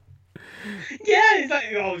 Yeah, he's like,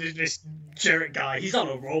 oh, this Jarrett guy, he's on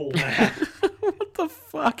a roll, man. What the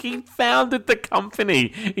fuck? He founded the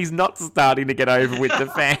company. He's not starting to get over with the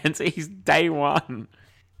fans. He's day one.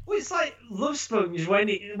 Well, it's like Love Sponge when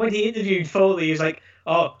he interviewed Foley. He was like,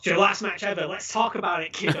 "Oh, it's your last match ever. Let's talk about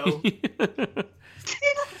it, kiddo."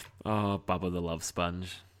 Oh, Bubba the Love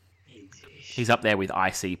Sponge. He's up there with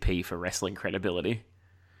ICP for wrestling credibility.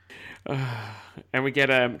 And we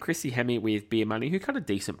get Chrissy Hemme with Beer Money, who cut a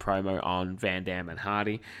decent promo on Van Dam and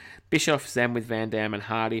Hardy. Bischoff's then with Van Dam and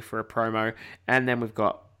Hardy for a promo. And then we've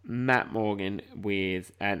got Matt Morgan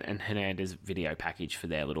with and Hernandez video package for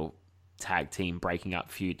their little tag team breaking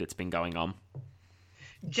up feud that's been going on.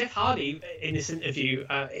 Jeff Hardy, in this interview,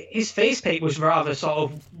 his face paint was rather sort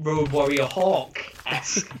of Road Warrior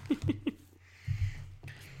Hawk-esque.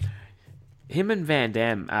 Him and Van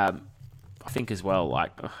Dam, I think as well,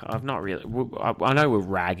 like, I've not really... I know we're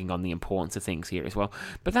ragging on the importance of things here as well,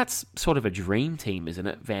 but that's sort of a dream team, isn't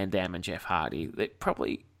it? Van Dam and Jeff Hardy. That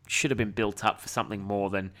probably should have been built up for something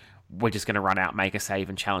more than we're just going to run out, make a save,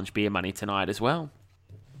 and challenge Beer Money tonight as well.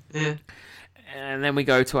 Yeah. And then we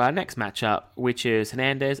go to our next matchup, which is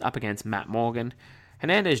Hernandez up against Matt Morgan.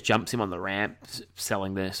 Hernandez jumps him on the ramp,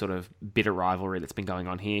 selling the sort of bitter rivalry that's been going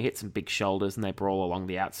on here, hits some big shoulders, and they brawl along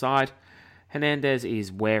the outside. Hernandez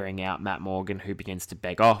is wearing out Matt Morgan, who begins to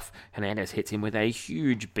beg off. Hernandez hits him with a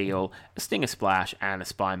huge Beal, a Stinger Splash, and a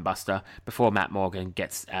Spine Buster before Matt Morgan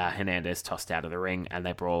gets Hernandez tossed out of the ring, and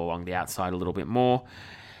they brawl along the outside a little bit more.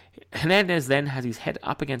 Hernandez then has his head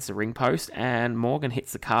up against the ring post, and Morgan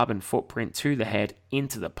hits the carbon footprint to the head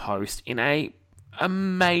into the post in a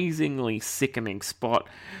amazingly sickening spot.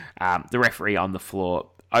 The referee on the floor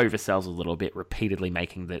oversells a little bit, repeatedly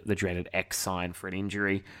making the dreaded X sign for an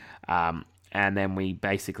injury. And then we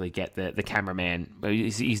basically get the cameraman,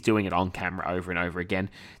 he's doing it on camera over and over again.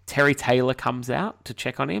 Terry Taylor comes out to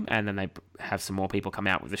check on him, and then they have some more people come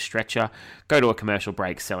out with a stretcher, go to a commercial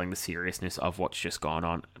break, selling the seriousness of what's just gone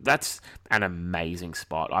on. That's an amazing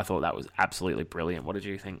spot. I thought that was absolutely brilliant. What did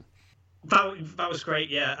you think? That was great,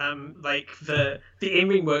 yeah. Like the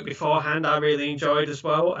in-ring work beforehand, I really enjoyed as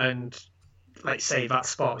well, and like say that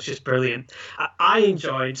spot was just brilliant. I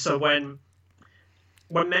enjoyed when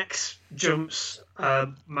Mex jumps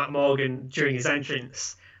Matt Morgan during his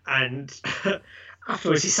entrance, and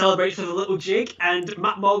afterwards he celebrates with a little jig, and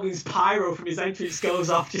Matt Morgan's pyro from his entrance goes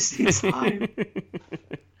off just in time.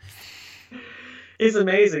 It's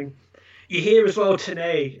amazing. You hear as well,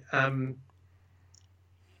 Tenay,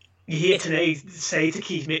 you hear Tenay say to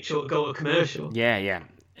Keith Mitchell to go to commercial. Yeah.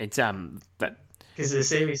 It's that. Because of the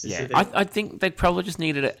seriousness Yeah, of it. I think they probably just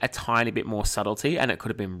needed a tiny bit more subtlety, and it could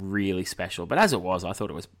have been really special. But as it was, I thought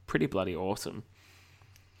it was pretty bloody awesome.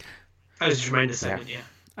 That was a tremendous segment,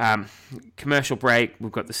 yeah. Commercial break.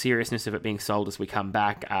 We've got the seriousness of it being sold as we come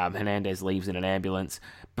back. Hernandez leaves in an ambulance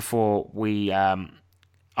before we.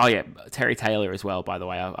 Terry Taylor as well, by the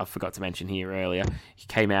way. I forgot to mention here earlier. He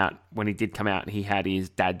came out, when he did come out, he had his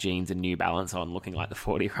dad jeans and New Balance on, looking like the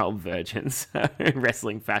 40-year-old virgins.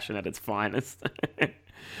 Wrestling fashion at its finest.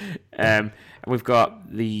 We've got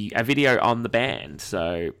a video on the band.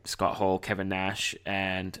 So Scott Hall, Kevin Nash,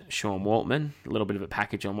 and Sean Waltman. A little bit of a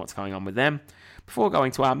package on what's going on with them. Before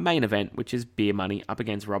going to our main event, which is Beer Money up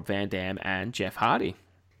against Rob Van Dam and Jeff Hardy.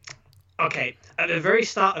 Okay, at the very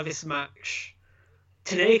start of this match,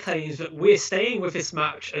 Tenay claims that we're staying with this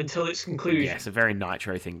match until its conclusion. Yeah, it's a very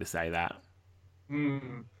Nitro thing to say that.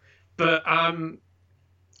 But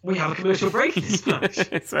we have a commercial break in this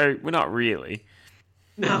match. So we're not really.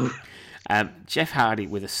 No. Jeff Hardy,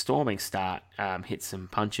 with a storming start, hits some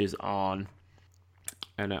punches on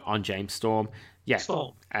James Storm. Yeah.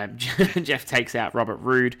 Storm. Jeff takes out Robert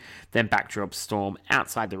Roode, then backdrops Storm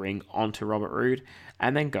outside the ring onto Robert Roode,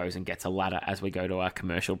 and then goes and gets a ladder as we go to our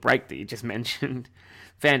commercial break that you just mentioned.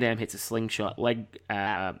 Van Dam hits a slingshot leg,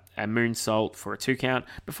 a moonsault for a 2 count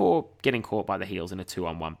before getting caught by the heels in a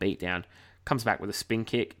 2-on-1 beatdown. Comes back with a spin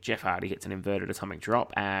kick. Jeff Hardy hits an inverted atomic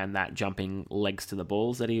drop and that jumping legs to the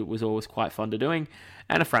balls that he was always quite fond of doing,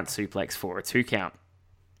 and a front suplex for a 2 count.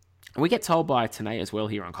 We get told by Tenay as well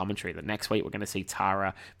here on commentary that next week we're going to see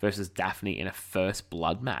Tara versus Daphne in a first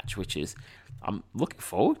blood match, which is, I'm looking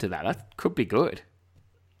forward to that. That could be good.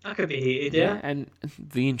 That could be heated, yeah. And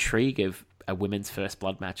the intrigue of a women's first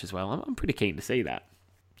blood match as well. I'm pretty keen to see that.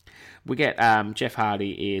 We get Jeff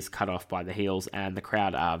Hardy is cut off by the heels, and the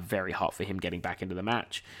crowd are very hot for him getting back into the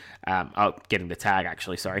match. Getting the tag,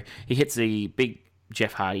 actually, sorry. He hits the big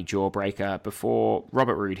Jeff Hardy jawbreaker before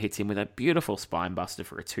Robert Roode hits him with a beautiful spine buster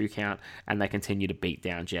for a 2 count, and they continue to beat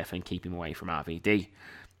down Jeff and keep him away from RVD.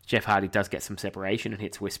 Jeff Hardy does get some separation and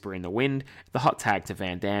hits Whisper in the Wind. The hot tag to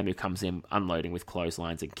Van Dam, who comes in unloading with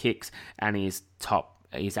clotheslines and kicks, and his top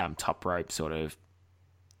rope sort of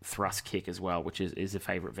thrust kick as well, which is a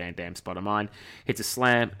favourite Van Dam spot of mine. Hits a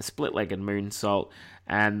slam, a split-legged moonsault,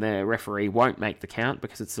 and the referee won't make the count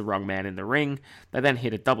because it's the wrong man in the ring. They then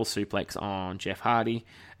hit a double suplex on Jeff Hardy,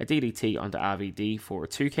 a DDT onto RVD for a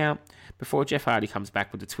 2 count, before Jeff Hardy comes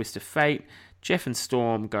back with a twist of fate. Jeff and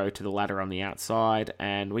Storm go to the ladder on the outside,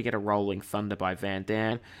 and we get a rolling thunder by Van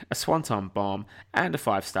Dam, a swanton bomb, and a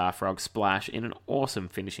 5-star frog splash in an awesome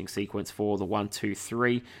finishing sequence for the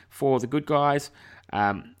 1-2-3 for the good guys.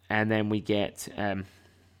 And then we get, who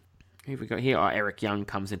have we got here? Eric Young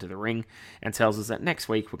comes into the ring and tells us that next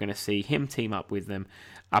week we're going to see him team up with them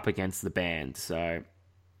up against the band. So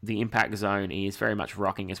the Impact Zone is very much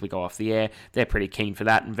rocking as we go off the air. They're pretty keen for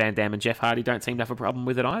that, and Van Dam and Jeff Hardy don't seem to have a problem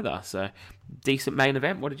with it either. So decent main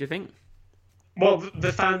event. What did you think? Well,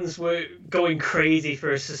 the fans were going crazy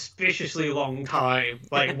for a suspiciously long time,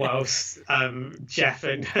 like whilst Jeff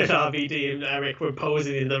and RVD and Eric were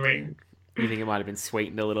posing in the ring. You think it might have been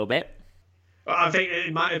sweetened a little bit? I think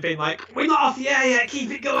it might have been like, we're not off the air yet, keep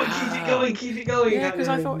it going, keep it going, keep it going. Yeah, because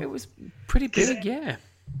I thought it was pretty big, yeah.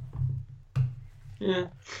 Yeah.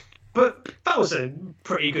 But that was a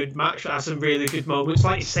pretty good match. That had some really good moments.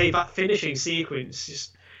 Like you say, that finishing sequence,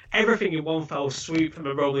 just everything in one fell swoop from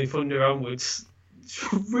a Rolling Thunder onwards.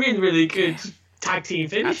 Really, really good tag team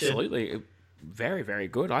finisher. Absolutely. Very, very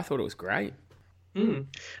good. I thought it was great.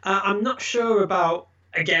 I'm not sure about,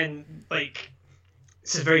 again, like,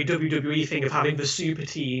 it's a very WWE thing of having the super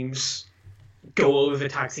teams go over the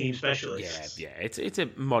tag team specialists. Yeah. It's a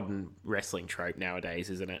modern wrestling trope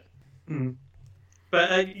nowadays, isn't it? But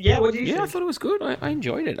what do you think? I thought it was good. I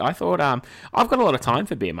enjoyed it. I thought I've got a lot of time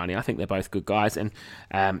for Beer Money. I think they're both good guys, and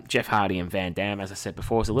Jeff Hardy and Van Dam, as I said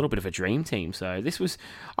before, was a little bit of a dream team. So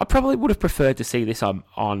I probably would have preferred to see this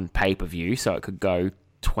on pay-per-view, so it could go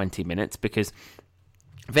 20 minutes, because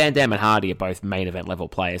Van Dam and Hardy are both main event level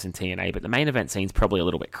players in TNA, but the main event scene's probably a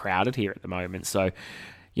little bit crowded here at the moment. So,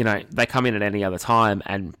 they come in at any other time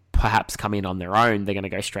and perhaps come in on their own, they're going to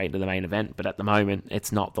go straight into the main event, but at the moment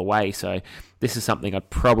it's not the way. So this is something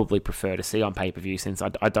I'd probably prefer to see on pay-per-view, since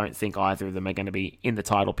I don't think either of them are going to be in the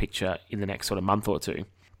title picture in the next sort of month or two.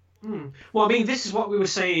 Well, I mean, this is what we were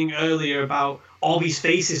saying earlier about all these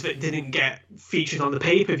faces that didn't get featured on the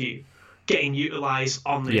pay-per-view getting utilised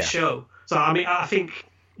on this show. So, I mean, I think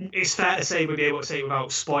it's fair to say, we'll be able to say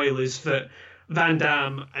without spoilers, that Van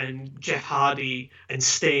Dam and Jeff Hardy and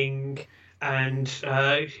Sting, and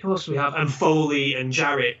who else do we have? And Foley and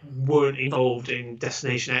Jarrett weren't involved in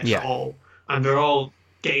Destination X at all, and they're all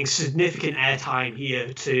getting significant airtime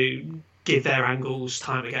here to give their angles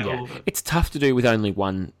time to get over. It's tough to do with only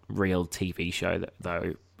one real TV show,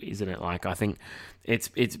 though, isn't it? Like, I think it's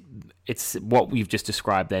what we've just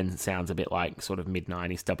described then sounds a bit like sort of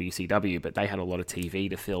mid-90s WCW, but they had a lot of TV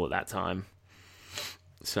to fill at that time.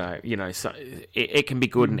 So, it can be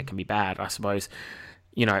good and it can be bad, I suppose.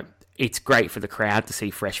 It's great for the crowd to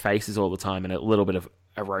see fresh faces all the time and a little bit of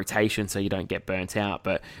a rotation so you don't get burnt out,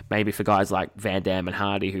 but maybe for guys like Van Dam and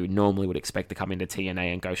Hardy who normally would expect to come into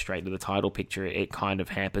TNA and go straight to the title picture, it kind of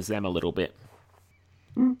hampers them a little bit.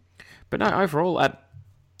 But no, overall a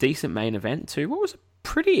decent main event too. What was a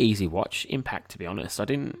pretty easy watch, Impact, to be honest. I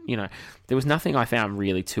didn't, there was nothing I found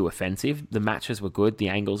really too offensive. The matches were good, the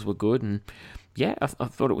angles were good, and yeah, I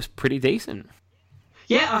thought it was pretty decent.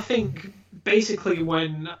 Yeah, I think basically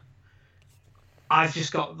when I've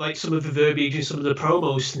just got like some of the verbiage and some of the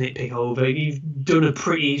promos to nitpick over, you've done a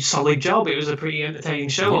pretty solid job. It was a pretty entertaining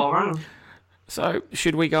show all around. So,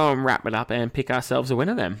 should we go and wrap it up and pick ourselves a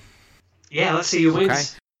winner then? Yeah, let's see who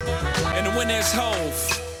wins. And the winner is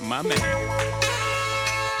Hove, my man.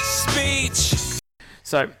 Speech.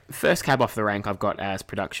 So, first cab off the rank I've got as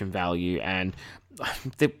production value, and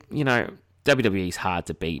WWE's hard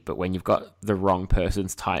to beat, but when you've got the wrong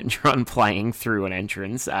person's Titantron playing through an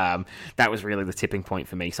entrance, that was really the tipping point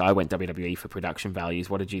for me. So I went WWE for production values.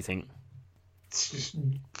 What did you think? It's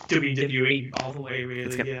just WWE all the way,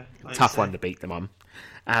 really. Tough one to beat them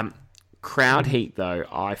on. Crowd heat, though,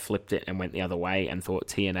 I flipped it and went the other way and thought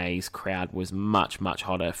TNA's crowd was much, much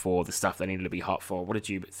hotter for the stuff they needed to be hot for. What did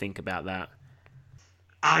you think about that?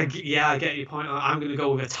 I get your point. I'm going to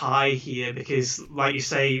go with a tie here because, like you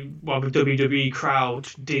say, while the WWE crowd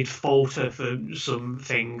did falter for some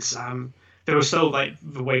things, there was still like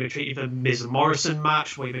the way they treated the Miz and Morrison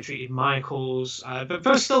match, the way they treated Michaels, but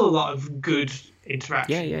there was still a lot of good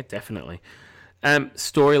interaction. Yeah, definitely.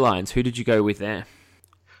 Storylines, who did you go with there?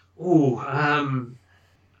 Oh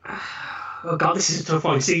God, this is a tough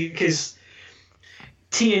one. See, because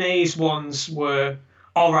TNA's ones were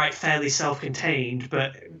all right, fairly self-contained,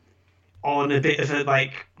 but on a bit of a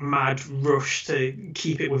like mad rush to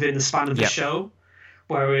keep it within the span of the show,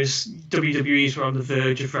 whereas WWE's were on the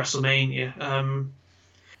verge of WrestleMania.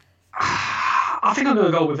 I think I'm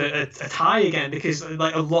going to go with a tie again because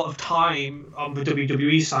like a lot of time on the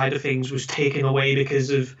WWE side of things was taken away because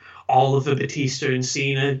of all of the Batista and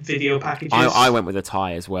Cena video packages. I went with a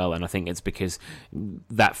tie as well, and I think it's because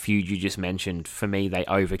that feud you just mentioned, for me, they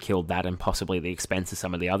overkilled that and possibly the expense of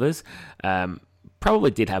some of the others. Probably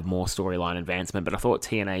did have more storyline advancement, but I thought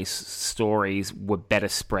TNA's stories were better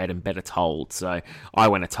spread and better told, so I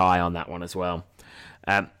went a tie on that one as well.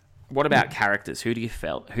 What about characters? Who do you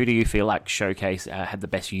feel like Showcase had the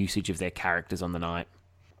best usage of their characters on the night?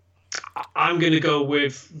 I'm going to go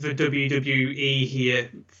with the WWE here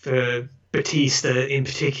for Batista in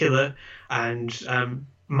particular, and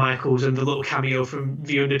Michaels, and the little cameo from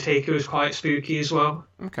The Undertaker was quite spooky as well.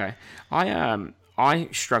 Okay. I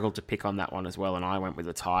struggled to pick on that one as well, and I went with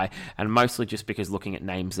a tie, and mostly just because looking at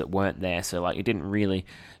names that weren't there, so like you didn't really...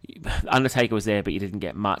 Undertaker was there, but you didn't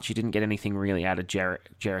get much. You didn't get anything really out of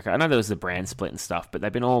Jericho. I know there was the brand split and stuff, but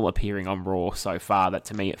they've been all appearing on Raw so far that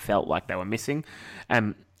to me it felt like they were missing.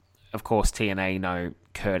 Of course, TNA, no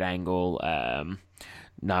Kurt Angle,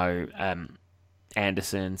 no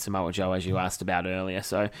Anderson, Samoa Joe, as you asked about earlier.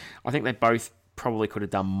 So I think they both probably could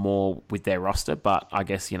have done more with their roster, but I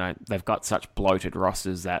guess, they've got such bloated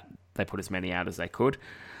rosters that they put as many out as they could,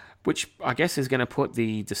 which I guess is going to put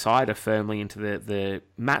the decider firmly into the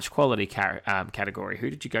match quality category. Who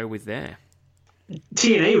did you go with there?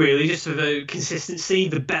 TNA, really, just for the consistency,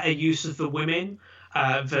 the better use of the women,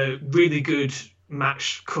 the really good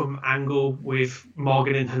match come angle with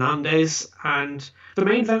Morgan and Hernandez, and the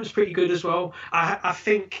main event was pretty good as well. I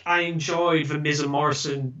think I enjoyed the Miz and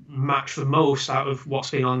Morrison match the most out of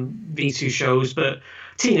what's been on these two shows, but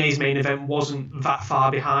TNA's main event wasn't that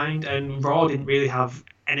far behind, and Raw didn't really have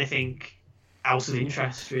anything else of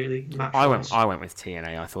interest, really. I went with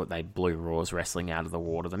TNA. I thought they blew Raw's wrestling out of the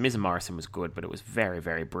water. The Miz and Morrison was good, but it was very,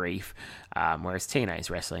 very brief. Whereas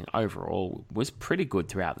TNA's wrestling overall was pretty good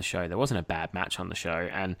throughout the show. There wasn't a bad match on the show,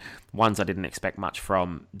 and ones I didn't expect much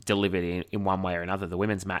from delivered in one way or another. The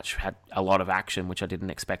women's match had a lot of action, which I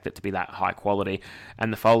didn't expect it to be that high quality,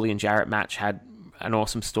 and the Foley and Jarrett match had an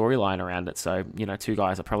awesome storyline around it. So, two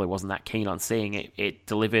guys I probably wasn't that keen on seeing. It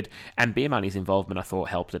delivered, and Beer Money's involvement I thought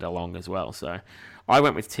helped it along as well. So I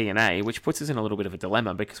went with TNA, which puts us in a little bit of a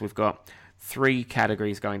dilemma because we've got 3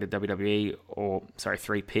 categories going to WWE,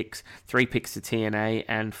 3 picks. 3 picks to TNA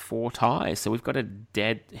and 4 ties. So we've got a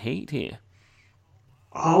dead heat here.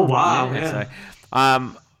 Oh, wow. Yeah.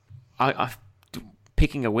 So,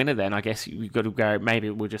 picking a winner then, I guess you've got to go, maybe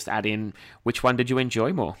we'll just add in, which one did you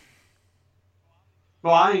enjoy more?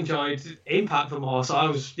 Well, I enjoyed Impact the more, so I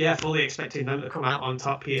was fully expecting them to come out on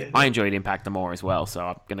top here. I enjoyed Impact the more as well, so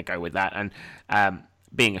I'm going to go with that. And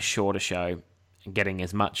being a shorter show, and getting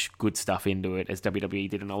as much good stuff into it as WWE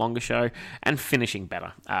did in a longer show, and finishing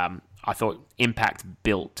better. I thought Impact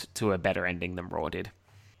built to a better ending than Raw did.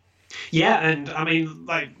 Yeah, and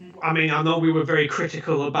I know we were very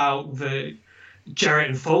critical about the Jarrett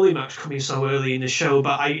and Foley match coming so early in the show,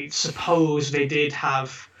 but I suppose they did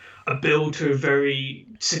have a build to a very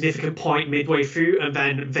significant point midway through, and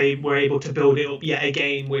then they were able to build it up yet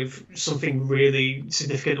again with something really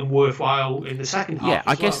significant and worthwhile in the second half. Yeah,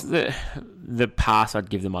 I guess the pass I'd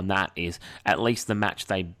give them on that is at least the match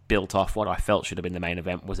they built off what I felt should have been the main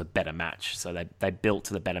event was a better match. So they built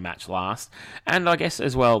to the better match last. And I guess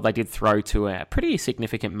as well, they did throw to a pretty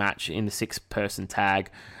significant match in the 6-person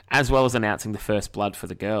tag, as well as announcing the first blood for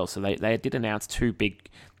the girls. So they did announce 2 big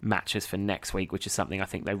matches for next week, which is something I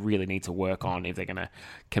think they really need to work on if they're going to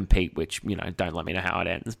compete, which, don't let me know how it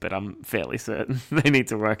ends, but I'm fairly certain they need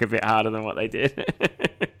to work a bit harder than what they did.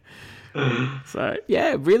 So,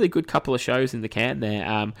 yeah, really good couple of shows in the can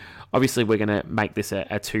there. Obviously, we're going to make this a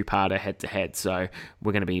 2-parter head-to-head, so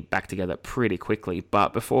we're going to be back together pretty quickly.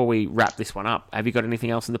 But before we wrap this one up, have you got anything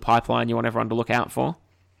else in the pipeline you want everyone to look out for?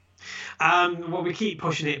 Well, we keep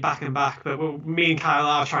pushing it back and back, but me and Kyle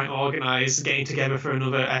are trying to organise getting together for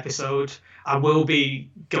another episode. I will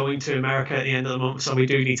be going to America at the end of the month, so we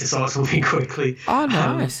do need to sort something quickly. Oh,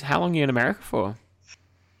 nice. How long are you in America for?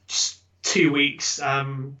 Just 2 weeks.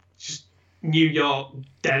 Just New York,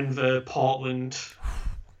 Denver, Portland.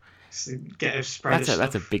 So get a spread.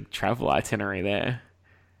 That's a big travel itinerary there.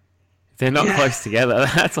 They're not close together.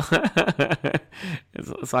 That's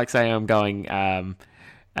it's like saying I'm going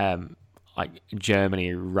like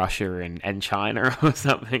Germany, Russia, and China or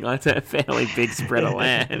something. That's a fairly big spread of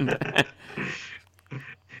land.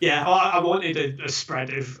 Yeah, well, I wanted a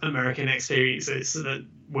spread of American experiences that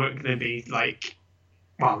weren't going to be like.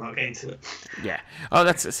 Well, I'm not getting to it. Yeah. Oh,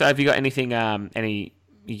 that's so. Have you got anything? You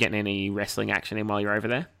getting any wrestling action in while you're over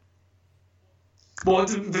there? Well,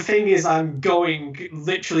 the thing is, I'm going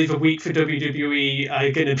literally the week for WWE.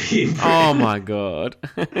 I'm going to be in Britain. Oh my god.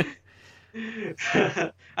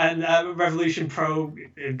 And Revolution Pro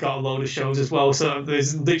got a load of shows as well, so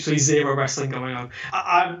there's literally zero wrestling going on.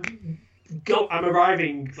 I'm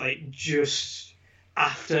arriving like just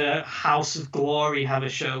after House of Glory have a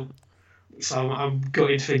show, so I'm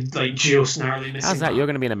going to like just narrowly missing. How's that? You're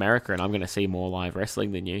going to be in America, and I'm going to see more live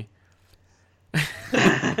wrestling than you.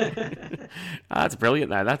 That's brilliant,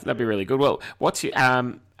 though. That'd be really good. Well, what's your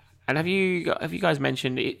and have you guys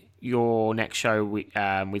mentioned your next show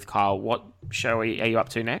with Kyle? What show are you up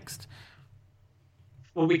to next?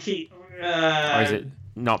 Well, we keep. Or has it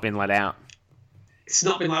not been let out? It's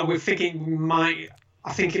not been let out. We're thinking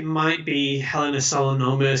I think it might be Hell in a Cell and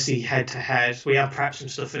No Mercy head to head. We have perhaps some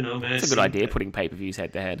stuff for No Mercy. It's a good idea, putting pay-per-views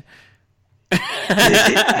head to head.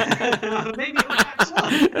 Maybe as well.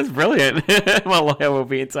 That's brilliant. My lawyer will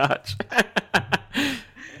be in touch.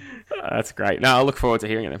 That's great. No, I look forward to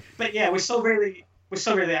hearing them. But yeah, we're still really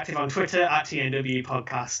active on Twitter at TNW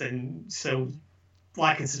Podcast, and so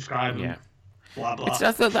like and subscribe. Yeah. Blah blah.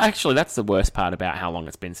 Actually, that's the worst part about how long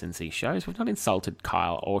it's been since these shows. We've not insulted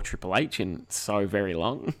Kyle or Triple H in so very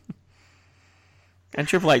long. And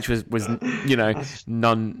Triple H was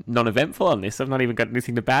non-eventful on this. I've not even got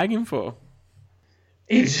anything to bag him for.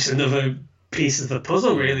 He was just another piece of the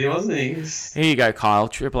puzzle, really, wasn't he? Here you go, Kyle.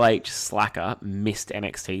 Triple H slacker missed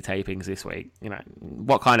NXT tapings this week.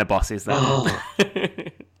 What kind of boss is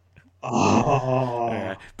that?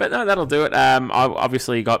 Yeah. But no, that'll do it.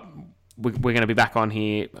 We're going to be back on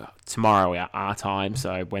here tomorrow, our time.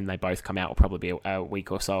 So when they both come out, we'll probably be a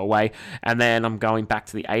week or so away. And then I'm going back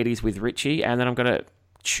to the 80s with Richie, and then I'm going to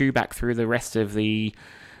chew back through the rest of the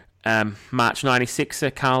March 96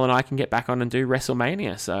 so Carl and I can get back on and do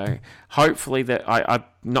WrestleMania. So hopefully that I'm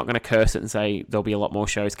not going to curse it and say there'll be a lot more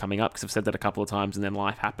shows coming up, because I've said that a couple of times and then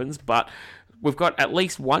life happens. But we've got at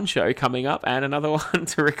least one show coming up and another one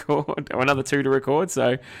to record, or another 2 to record.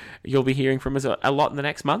 So you'll be hearing from us a lot in the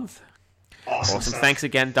next month. Awesome. Thanks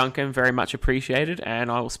again, Duncan. Very much appreciated. And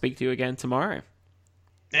I will speak to you again tomorrow.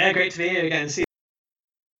 Yeah, great to be here again. See you.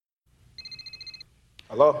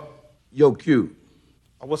 Hello? Yo, Q.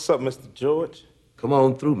 What's up, Mr. George? Come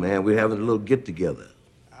on through, man. We're having a little get-together.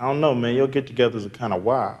 I don't know, man. Your get-togethers are kind of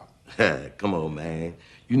wild. Come on, man.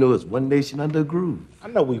 You know it's one nation under a groove. I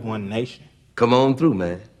know we one nation. Come on through,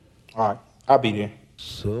 man. All right, I'll be there.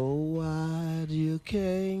 So wide you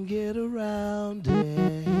can't get around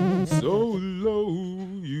it. So low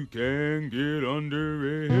you can't get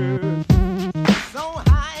under it. So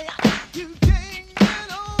high you can't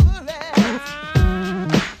get over it.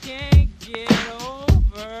 Can't get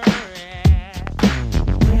over it.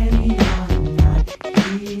 Ready or not,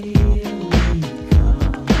 here we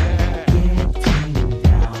come. Getting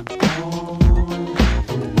down on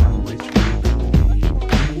the one which we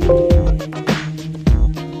believe in.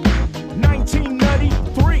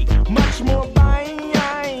 1993, much more by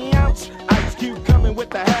ounce. Ice Cube coming with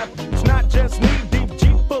the half. It's not just knee deep,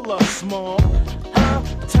 Jeep full of small.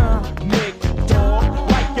 Atomic dog,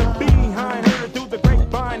 like your behind. Heard through the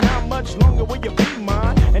grapevine, how much longer will you be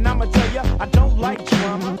mine? And I'ma tell ya, I don't like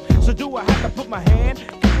drama. So do I have to put my hand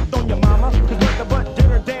on your mama? Cause nothing but did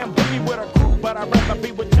her damn boogie with her crew. But I'd rather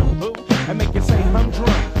be with you, boo, and make it say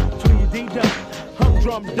humdrum. Tweedy-dum,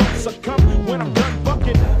 humdrum, don't succumb when I'm done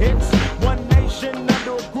fucking hits. One nation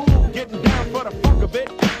under a groove, getting down for the funk of it.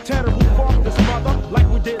 Tear the roof off this mother like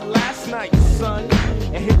we did last night, son,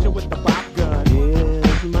 and hit you with the pop gun.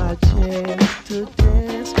 Here's my chance to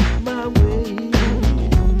dance my way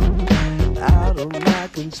out of my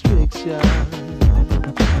constriction.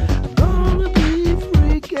 Gonna be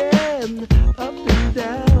freaking up and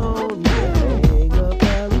down, hang up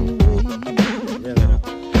alleyway.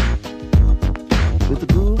 With the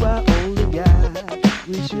groove I only got,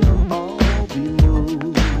 we should all be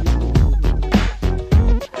moved.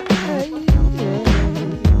 Hey,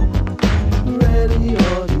 ready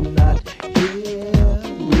or not, here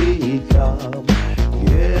we come,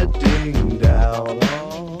 getting down on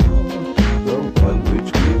the one which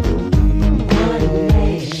we believe. One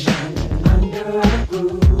nation under a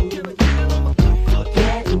groove,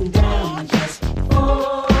 getting down just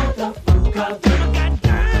for the funk of it.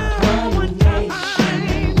 One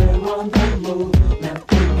nation, we're on the move,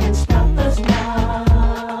 nothing can stop us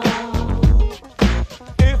now.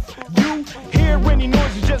 If you hear any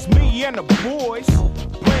noise, it's just me and the boys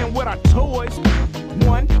playing with our toys.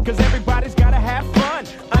 One, cause everybody's gotta have fun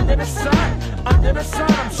under the sun, under the sun.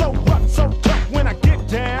 I'm so rough, so tough when I get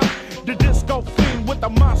down. The disco fiend with the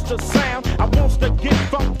monster sound. I wants to get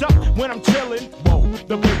funked up when I'm chillin'. Whoa,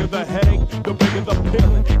 the bigger the headache, the bigger the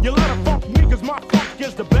pillin'. You let 'em funk me cause my funk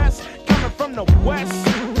is the best. Coming from the west,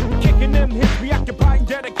 kicking them hips, preoccupied,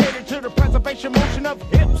 dedicated to the preservation motion of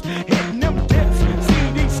hips. Hitting them dips,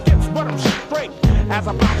 see these skips, but I'm straight. As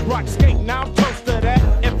I bounce, rock, skate, now I'm toast to that.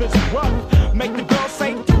 If it's rough, make the girls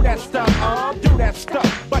say do that stuff, do that stuff.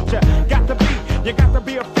 But you got to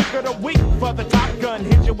be a freak of the week for the Top Gun.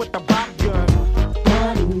 Hit you with the Bob gun.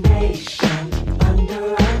 One nation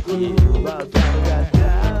under a groove,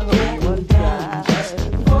 getting down just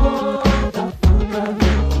for the funk of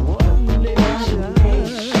it. One nation,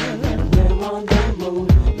 and we're on the move,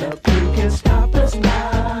 nothing can stop us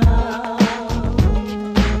now.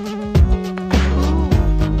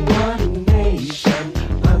 One nation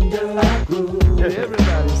under a groove,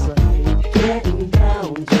 Everybody say, getting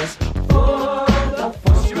down just for the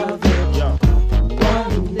funk of it.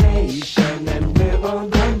 One nation, and we're on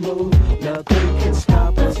the move, nothing can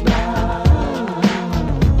stop us now.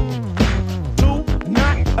 Do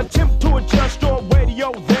not attempt to adjust your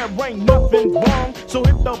radio, there ain't nothing wrong. So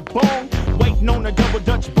hit the bone, waiting on a double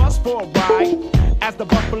Dutch bus for a ride. As the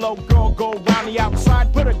Buffalo girl go round the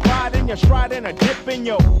outside, put a glide in your stride and a dip in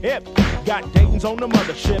your hip. Got Dayton's on the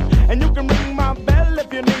mothership, and you can ring my bell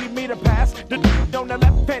if you need me to pass the on the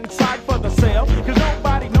left hand side for the sale. Cause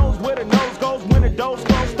nobody knows where the nose goes when the doors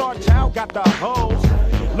close. Star Child got the hose,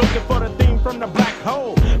 looking for the theme from the black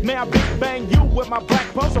hole. May I big bang you with my black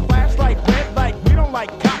poster, flashlight, red light. We don't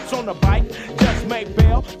like cops on the bike, just make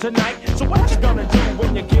bail tonight. So what you gonna do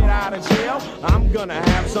when you get out of jail? I'm gonna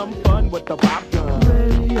have some fun with the pop gun.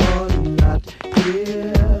 ready or not,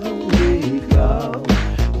 here we come,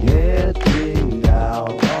 getting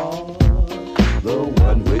down on the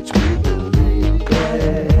one which we believe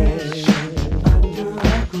in. Under a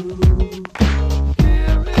groove,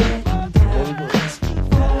 getting down just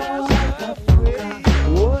for the funk of it.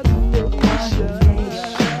 One nation,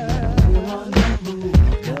 we're on the move,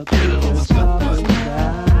 nothing can stop us now.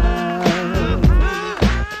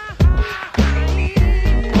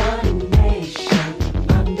 One nation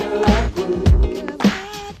under a groove,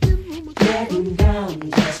 getting down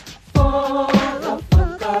just for the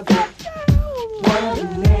funk of it.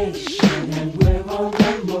 One nation, and we're on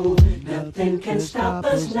the move, nothing can stop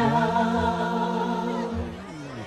us now.